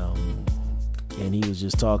 and he was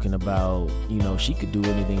just talking about, she could do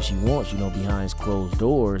anything she wants, behind closed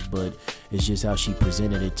doors, but it's just how she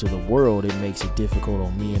presented it to the world. It makes it difficult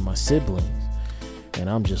on me and my siblings. And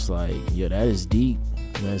I'm just like, yeah, that is deep.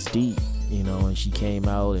 That's deep, and she came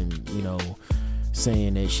out and,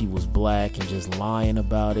 saying that she was black and just lying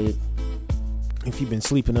about it. If you've been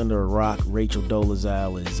sleeping under a rock, Rachel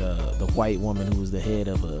Dolezal is the white woman who was the head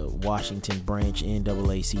of a Washington branch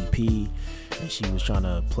NAACP, and she was trying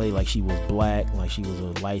to play like she was black, like she was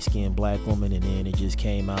a light-skinned black woman, and then it just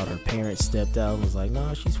came out. Her parents stepped out and was like,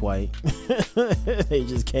 nah, she's white. They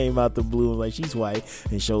just came out the blue and like, she's white,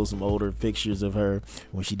 and showed some older pictures of her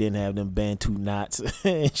when she didn't have them Bantu knots.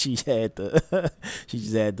 she had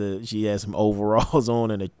some overalls on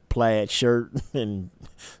and a plaid shirt and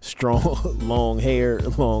strong long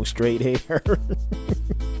straight hair.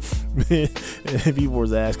 People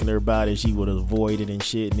was asking her about it. She would avoid it and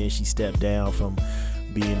shit, and then she stepped down from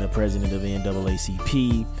being the president of the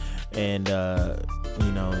NAACP, and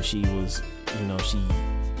she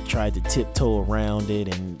tried to tiptoe around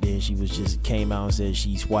it, and then she was just came out and said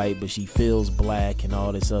she's white but she feels black and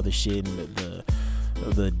all this other shit. And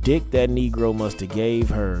the dick that Negro must have gave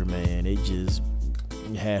her, man, it just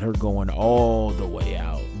had her going all the way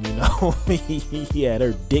out. He had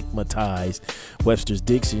her dickmatized. Webster's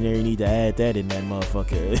Dictionary need to add that in that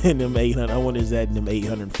motherfucker. In them 800, I wonder is that in them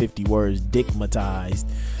 850 words, dickmatized,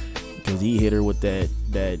 because he hit her with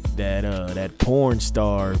that porn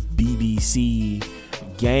star BBC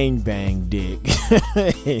gangbang dick,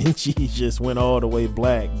 and she just went all the way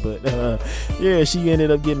black. But yeah, she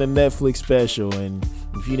ended up getting a Netflix special, and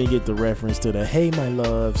if you didn't get the reference to the "Hey my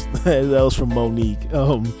loves," that was from Monique.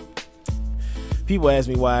 People ask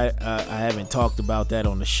me why I haven't talked about that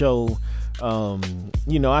on the show.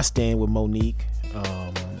 I stand with Monique.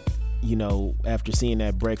 After seeing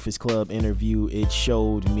that Breakfast Club interview, it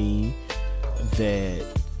showed me that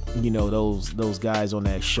those guys on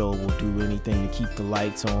that show will do anything to keep the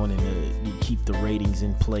lights on and to keep the ratings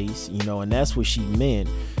in place, and that's what she meant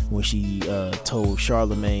when she told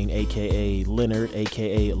Charlemagne, aka Leonard,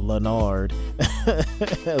 aka Leonard.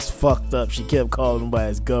 That's fucked up. She kept calling him by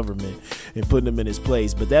his government and putting him in his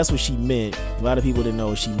place, but that's what she meant. A lot of people didn't know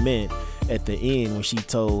what she meant at the end when she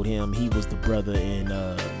told him he was the brother in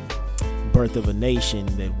Birth of a Nation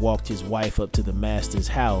that walked his wife up to the master's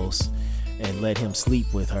house and let him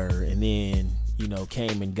sleep with her, and then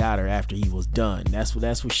came and got her after he was done. That's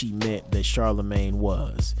what she meant that Charlemagne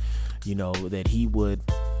was, that he would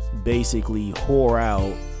basically whore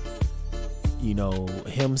out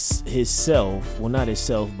himself, well, not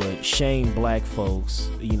himself, but shame black folks,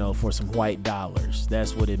 for some white dollars.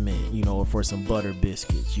 That's what it meant, or for some butter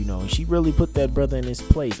biscuits, and she really put that brother in his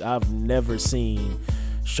place. I've never seen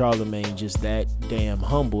Charlemagne just that damn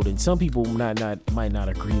humbled, and some people might not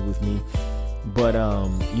agree with me, but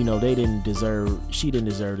she didn't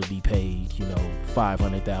deserve to be paid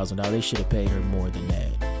 $500,000. They should have paid her more than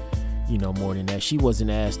that. She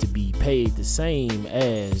wasn't asked to be paid the same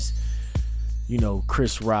as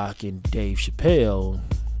Chris Rock and Dave Chappelle,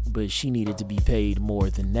 but she needed to be paid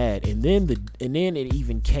more than that. And then it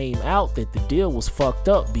even came out that the deal was fucked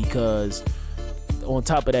up, because on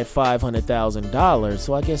top of that $500,000,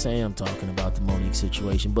 so I guess I am talking about the Monique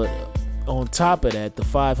situation, but on top of that, the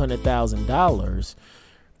 $500,000,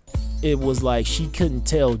 it was like she couldn't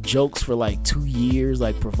tell jokes for like 2 years,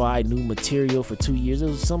 like provide new material for 2 years. It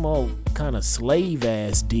was some old kind of slave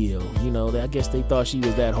ass deal, I guess they thought she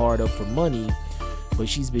was that hard up for money, but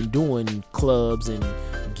she's been doing clubs and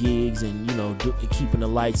gigs and keeping the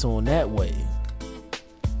lights on that way.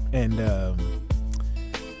 And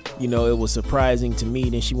it was surprising to me.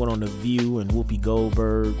 Then she went on The View, and Whoopi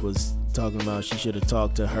Goldberg was talking about she should have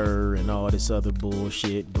talked to her and all this other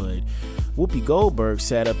bullshit, but Whoopi Goldberg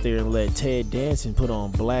sat up there and let Ted Danson put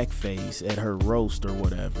on blackface at her roast or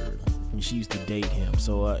whatever, and she used to date him,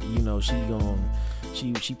 so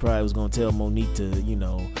she probably was gonna tell Monique to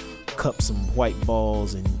cup some white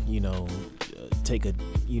balls and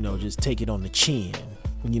just take it on the chin.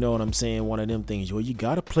 You know what I'm saying? One of them things. Well, you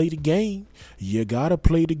gotta play the game. You gotta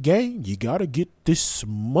play the game. You gotta get this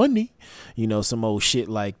money. Some old shit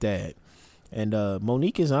like that. And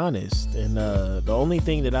Monique is honest, and the only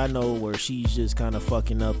thing that I know where she's just kind of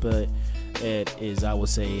fucking up at is, I would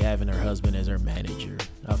say, having her husband as her manager.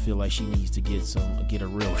 I feel like she needs to get a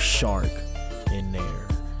real shark in there,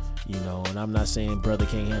 you know. And I'm not saying brother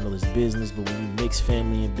can't handle his business, but when you mix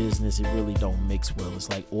family and business, it really don't mix well. It's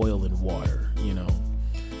like oil and water, you know.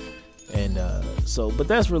 And but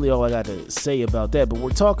that's really all I got to say about that. But we're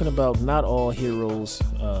talking about not all heroes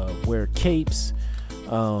wear capes.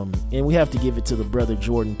 And we have to give it to the brother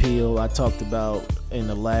Jordan Peele. I talked about in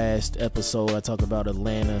the last episode, I talked about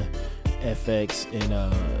Atlanta FX and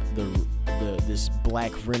this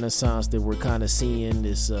black renaissance that we're kind of seeing,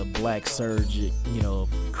 this black surge, you know,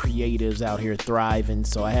 creatives out here thriving.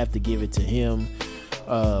 So I have to give it to him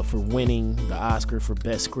for winning the Oscar for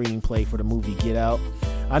best screenplay for the movie Get Out.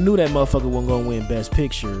 I knew that motherfucker wasn't gonna win best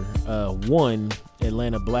picture. One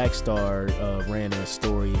Atlanta Black Star ran a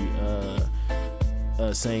story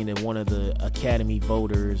saying that one of the Academy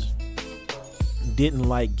voters didn't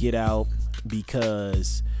like Get Out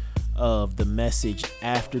because of the message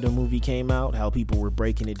after the movie came out, how people were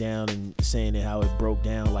breaking it down and saying that how it broke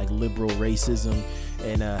down like liberal racism,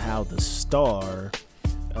 and how the star,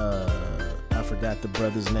 I forgot the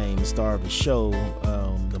brother's name, the star of the show,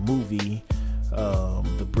 the movie,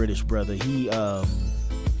 the British brother, he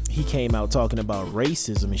came out talking about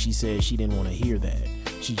racism, and she said she didn't want to hear that.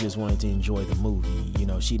 She just wanted to enjoy the movie. You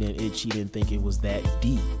know, she didn't think it was that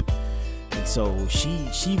deep. And so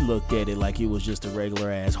she looked at it like it was just a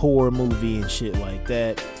regular ass horror movie and shit like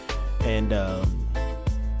that. And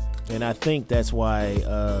I think that's why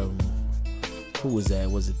who was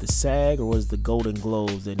that? Was it the SAG or was it the Golden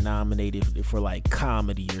Globes that nominated for like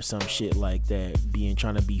comedy or some shit like that,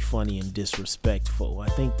 trying to be funny and disrespectful? I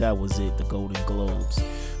think that was it, the Golden Globes.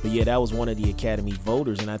 But yeah, that was one of the Academy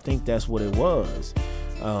voters, and I think that's what it was.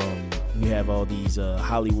 You have all these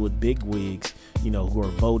Hollywood bigwigs, you know, who are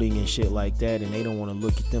voting and shit like that, and they don't want to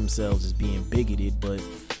look at themselves as being bigoted. But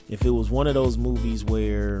if it was one of those movies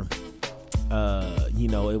where you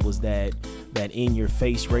know, it was that in your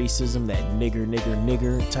face racism, that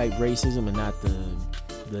nigger type racism, and not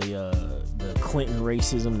the Clinton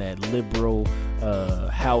racism, that liberal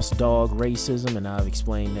house dog racism. And I've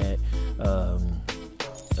explained that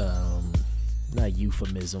not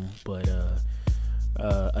euphemism, but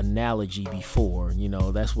analogy before. You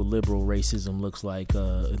know, that's what liberal racism looks like.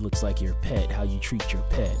 It looks like your pet, how you treat your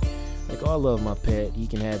pet. Like, oh, I love my pet, he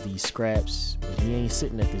can have these scraps, but he ain't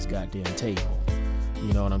sitting at this goddamn table.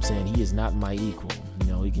 You know what I'm saying? He is not my equal. You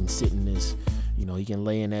know, he can sit in this, you know, he can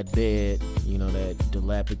lay in that bed, you know, that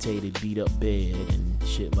dilapidated, beat up bed and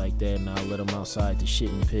shit like that, and I'll let him outside to shit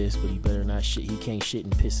and piss, but he better not shit. He can't shit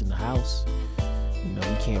and piss in the house. You know,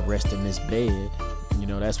 he can't rest in this bed. You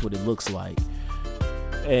know, that's what it looks like.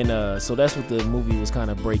 And so that's what the movie was kind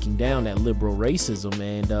of breaking down, that liberal racism.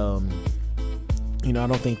 And you know, I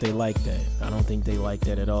don't think they like that. I don't think they like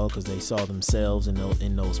that at all, because they saw themselves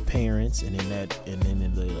in those parents, and in that, and then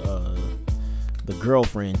in the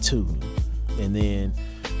girlfriend too. And then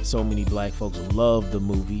so many black folks love the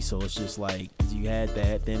movie, so it's just like you had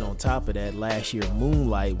that. Then on top of that, last year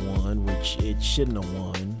Moonlight won, which it shouldn't have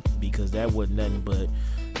won, because that wasn't nothing but,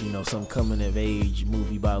 you know, some coming of age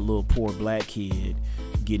movie by a little poor black kid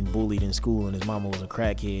getting bullied in school, and his mama was a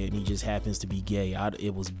crackhead, and he just happens to be gay.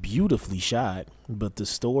 It was beautifully shot, but the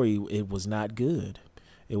story, it was not good.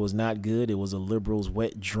 It was not good. It was a liberal's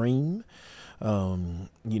wet dream. You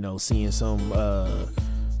know, seeing some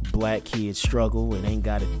black kid struggle and ain't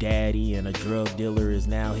got a daddy, and a drug dealer is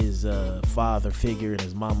now his father figure, and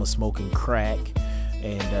his mama smoking crack,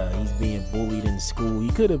 and he's being bullied in school.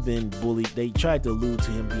 He could have been bullied. They tried to allude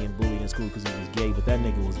to him being bullied in school because he was gay, but that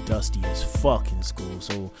nigga was dusty as fuck in school,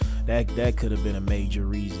 so that could have been a major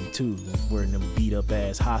reason too, wearing them beat up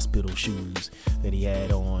ass hospital shoes that he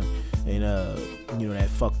had on, and you know, that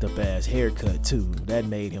fucked up ass haircut too, that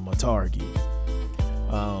made him a target.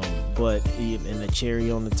 But and the cherry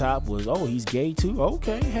on the top was, oh, he's gay too?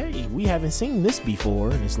 Okay, hey, we haven't seen this before.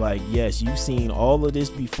 And it's like, yes, you've seen all of this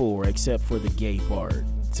before, except for the gay part,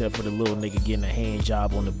 except for the little nigga getting a hand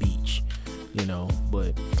job on the beach, you know.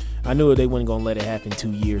 But I knew they wasn't gonna let it happen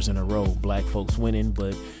 2 years in a row, black folks winning,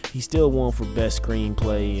 but he still won for best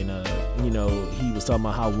screenplay. And you know, he was talking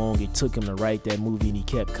about how long it took him to write that movie, and he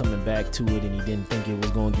kept coming back to it, and he didn't think it was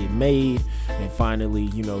gonna get made, and finally,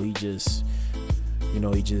 you know, he just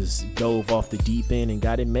dove off the deep end and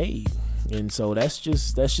got it made. And so that's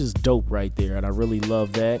just dope right there, and I really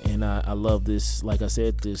love that. And I love this, like I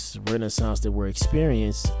said, this renaissance that we're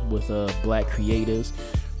experiencing with black creatives.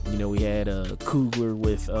 You know, we had Coogler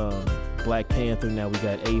with Black Panther. Now we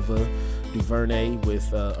got Ava DuVernay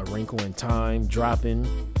with A Wrinkle in Time dropping.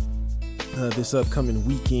 this upcoming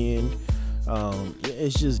weekend.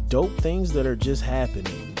 It's just dope things that are just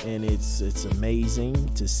happening, and it's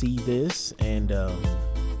amazing to see this. And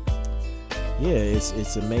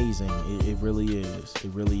it's amazing. It really is.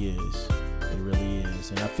 It really is. It really is.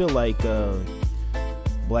 And I feel like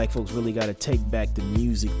black folks really got to take back the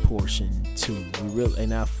music portion too.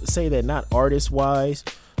 And I say that not artist wise,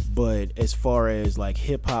 but as far as like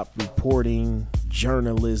hip hop reporting,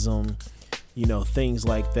 journalism, things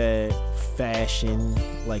like that, fashion,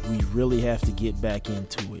 like we really have to get back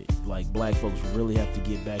into it. Like black folks really have to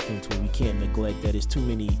get back into it. We can't neglect that. There's too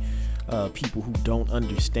many people who don't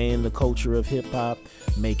understand the culture of hip hop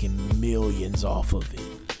making millions off of it,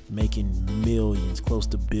 making millions, close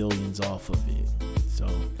to billions off of it. So,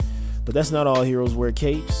 but that's not all heroes wear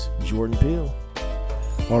capes. Jordan Peele.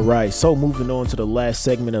 All right, so moving on to the last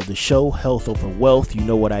segment of the show, health over wealth. You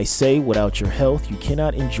know what I say, without your health, you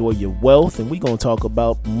cannot enjoy your wealth. And we're going to talk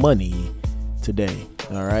about money today.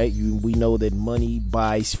 All right, we know that money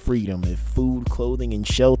buys freedom. If food, clothing, and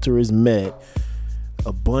shelter is met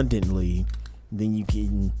abundantly, then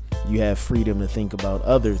you have freedom to think about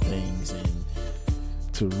other things and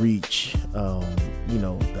to reach,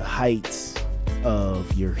 the heights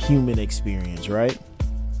of your human experience, right?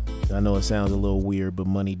 I know it sounds a little weird, but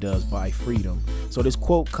money does buy freedom. So this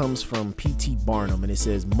quote comes from P.T. Barnum, and it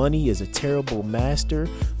says, "Money is a terrible master,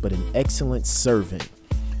 but an excellent servant."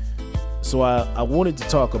 So I wanted to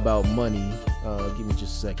talk about money. Give me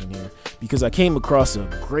just a second here, because I came across a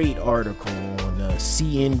great article on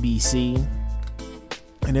CNBC,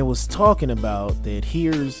 and it was talking about that.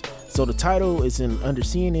 So the title is under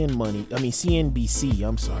CNBC.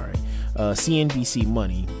 I'm sorry, CNBC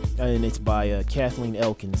Money, and it's by Kathleen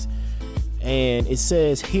Elkins. And it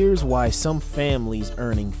says, here's why some families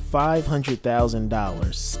earning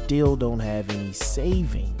 $500,000 still don't have any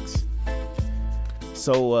savings.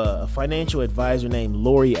 So a financial advisor named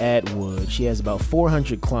Lori Atwood, she has about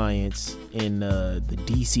 400 clients in the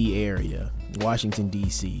DC area, Washington,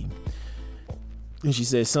 DC. And she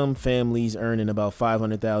says some families earning about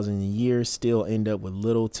 $500,000 a year still end up with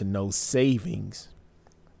little to no savings.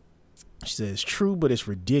 She says, true, but it's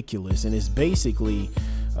ridiculous. And it's basically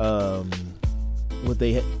what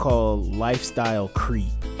they call lifestyle creep.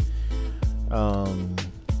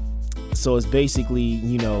 So it's basically,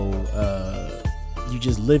 you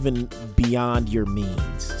just living beyond your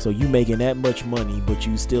means. So you making that much money, but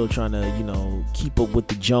you still trying to, keep up with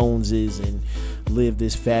the Joneses and live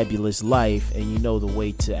this fabulous life. And the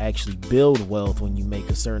way to actually build wealth when you make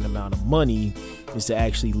a certain amount of money is to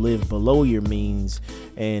actually live below your means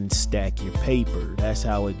and stack your paper. That's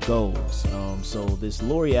how it goes. So this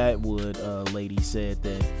Lori Atwood lady said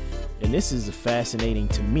that, and this is fascinating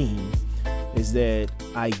to me, is that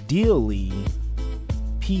ideally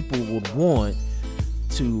people would want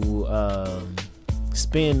to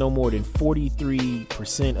spend no more than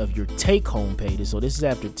 43% of your take-home pay. So this is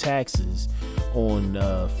after taxes on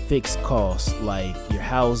fixed costs like your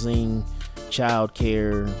housing,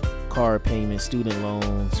 childcare, car payments, student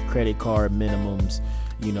loans, credit card minimums,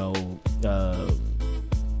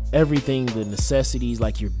 everything, the necessities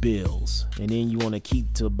like your bills. And then you want to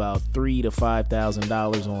keep to about $3,000 to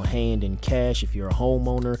 $5,000 on hand in cash if you're a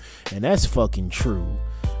homeowner. And that's fucking true.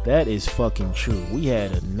 That is fucking true. We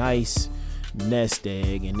had a nice nest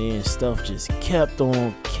egg, and then stuff just kept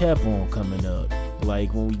on coming up.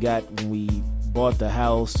 Like when we bought the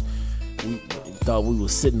house, we thought we were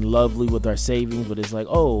sitting lovely with our savings, but it's like,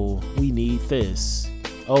 oh, we need this,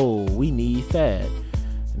 oh, we need that,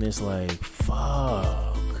 and it's like,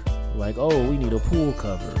 fuck, like, oh, we need a pool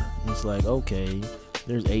cover, and it's like, okay,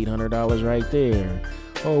 there's $800 right there.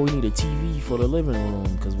 Oh, we need a TV for the living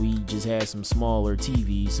room because we just had some smaller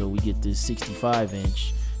TV, so we get this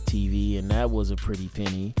 65-inch TV, and that was a pretty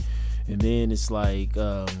penny. And then it's like,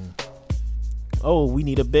 oh, we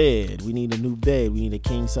need a bed. We need a new bed. We need a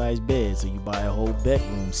king-size bed, so you buy a whole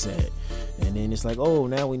bedroom set. And then it's like, oh,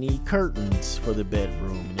 now we need curtains for the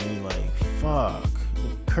bedroom. And then you're like, fuck,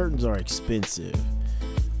 curtains are expensive.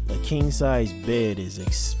 A king-size bed is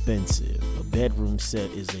expensive. A bedroom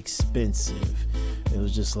set is expensive. It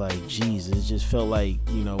was just like, Jesus, it just felt like,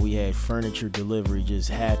 we had furniture delivery just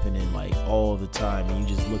happening like all the time. And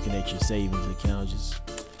you just looking at your savings account just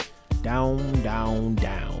down.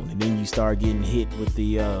 And then you start getting hit with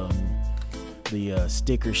the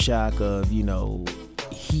sticker shock of,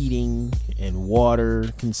 heating and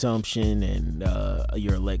water consumption, and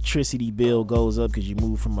your electricity bill goes up because you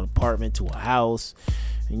moved from an apartment to a house.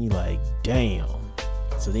 And you're like, damn.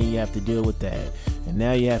 So then you have to deal with that. And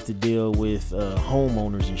now you have to deal with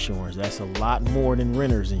homeowners insurance. That's a lot more than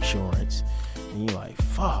renter's insurance. And you're like,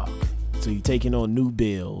 fuck. So you're taking on new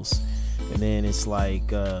bills. And then it's like,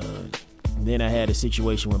 then I had a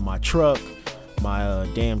situation with my truck. My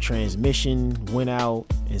damn transmission went out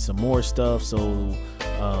and some more stuff. So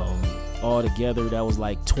all together, that was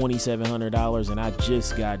like $2,700. And I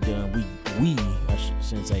just got done.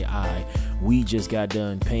 We just got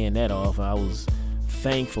done paying that off. I was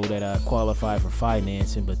thankful that I qualified for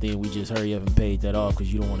financing, but then we just hurry up and paid that off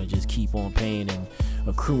because you don't want to just keep on paying and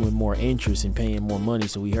accruing more interest and paying more money.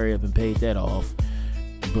 So we hurry up and paid that off.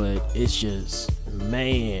 But it's just,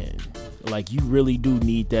 man, like, you really do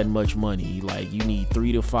need that much money. Like, you need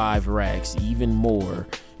 3 to 5 racks, even more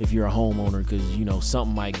if you're a homeowner, because, you know,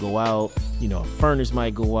 something might go out, you know, a furnace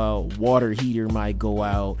might go out, water heater might go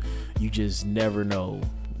out. You just never know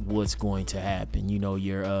what's going to happen. You know,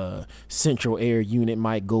 your central air unit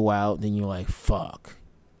might go out, then you're like, fuck,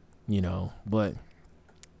 you know. But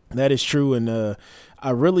that is true. And I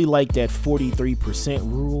really like that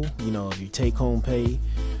 43% rule, you know, if you take home pay.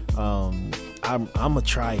 I'm gonna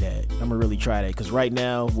try that. I'm gonna really try that, because right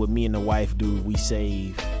now what me and the wife do, we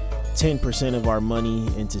save 10% of our money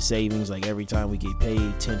into savings. Like, every time we get paid,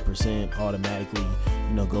 10% automatically,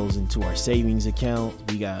 you know, goes into our savings account.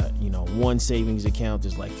 We got, you know, one savings account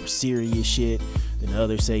is like for serious shit, then the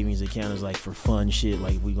other savings account is like for fun shit,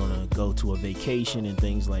 like if we're gonna go to a vacation and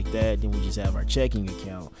things like that. Then we just have our checking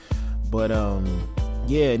account. But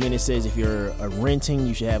yeah, and then it says if you're renting,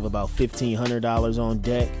 you should have about $1,500 on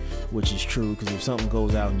deck, which is true, because if something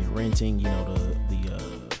goes out and you're renting, you know,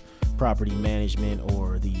 the property management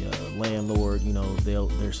or the landlord, you know,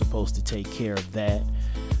 they're supposed to take care of that.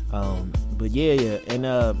 But yeah, and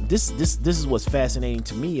this is what's fascinating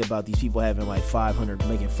to me about these people having like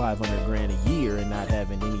making $500 grand a year and not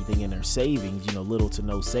having anything in their savings, you know, little to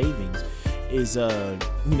no savings, is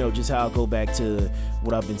you know, just how I go back to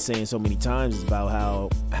what I've been saying so many times, is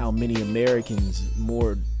about how many Americans,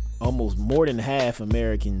 almost more than half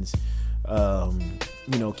Americans,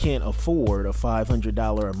 you know, can't afford a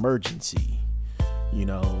 $500 emergency, you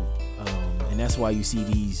know, and that's why you see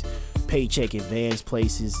these paycheck advance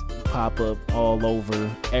places pop up all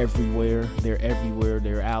over, everywhere. They're everywhere.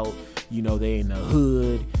 They're out, you know, they're in the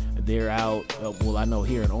hood. They're out, well, I know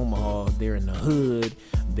here in Omaha, they're in the hood.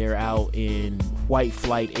 They're out in white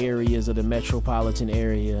flight areas of the metropolitan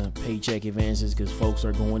area, paycheck advances, because folks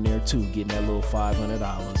are going there too, getting that little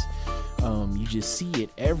 $500. You just see it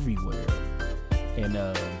everywhere. And,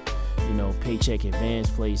 you know, paycheck advance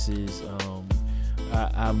places.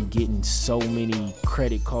 I'm getting so many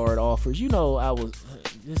credit card offers. You know,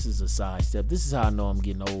 this is a sidestep. This is how I know I'm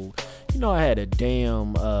getting old. You know, I had a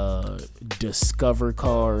damn Discover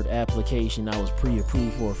card application. I was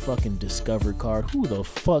pre-approved for a fucking Discover card. Who the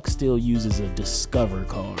fuck still uses a Discover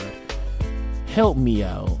card? Help me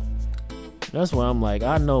out. That's why I'm like,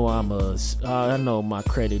 I know my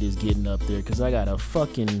credit is getting up there because I got a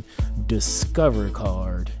fucking Discover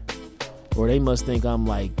card. Or they must think I'm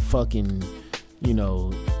like fucking, you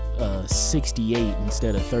know, 68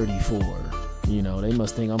 instead of 34. You know, they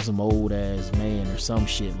must think I'm some old ass man or some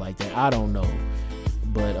shit like that. I don't know.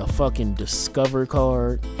 But a fucking Discover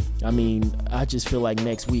card, I mean, I just feel like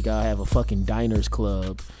next week I'll have a fucking Diners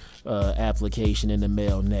Club application in the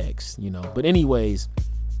mail next, you know. But anyways,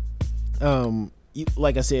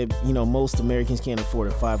 like I said, you know, most Americans can't afford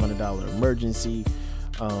a $500 emergency.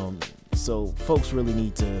 So folks really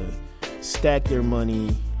need to stack their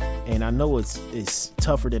money. And I know it's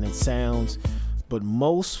tougher than it sounds, but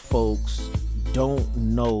most folks do not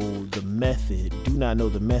know the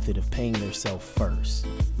method of paying themselves first.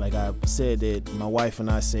 Like I said, that my wife and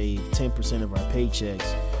I save 10% of our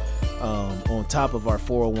paychecks on top of our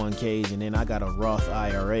 401ks, and then I got a Roth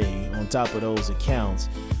IRA on top of those accounts.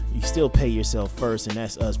 You still pay yourself first, and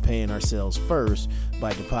that's us paying ourselves first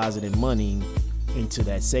by depositing money into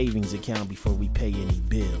that savings account before we pay any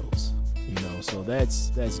bills. You know, so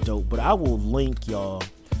that's dope. But I will link y'all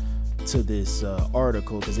to this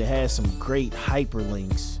article because it has some great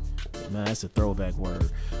hyperlinks. Man, that's a throwback word.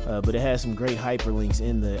 But it has some great hyperlinks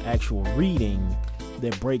in the actual reading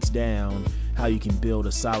that breaks down how you can build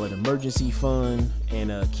a solid emergency fund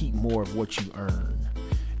and keep more of what you earn.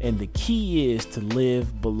 And the key is to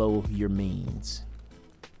live below your means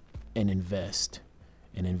and invest.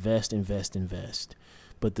 And invest.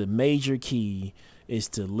 But the major key is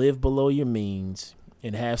to live below your means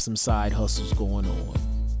and have some side hustles going on.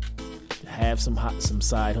 Have some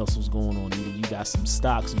side hustles going on. Either you got some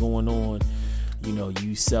stocks going on, you know,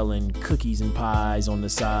 you selling cookies and pies on the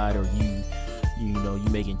side, or you know, you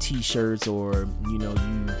making t-shirts, or, you know,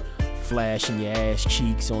 you flashing your ass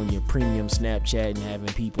cheeks on your premium Snapchat and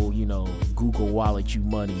having people, you know, Google wallet you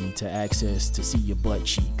money to see your butt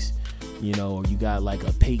cheeks. you know, or you got like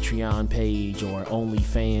a Patreon page or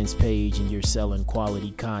OnlyFans page and you're selling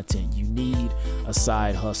quality content. You need a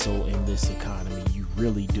side hustle in this economy. You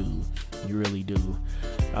really do. You really do.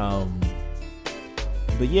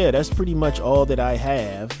 But yeah, that's pretty much all that I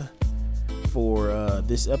have for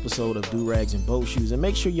this episode of Do Rags and Boat Shoes. And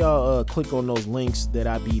make sure y'all click on those links that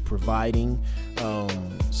I be providing,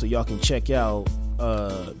 so y'all can check out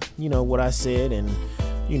what I said, and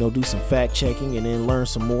do some fact checking, and then learn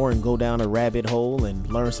some more and go down a rabbit hole and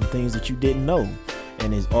learn some things that you didn't know.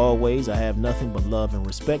 And as always, I have nothing but love and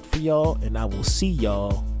respect for y'all, and I will see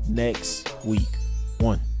y'all next week.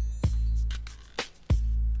 1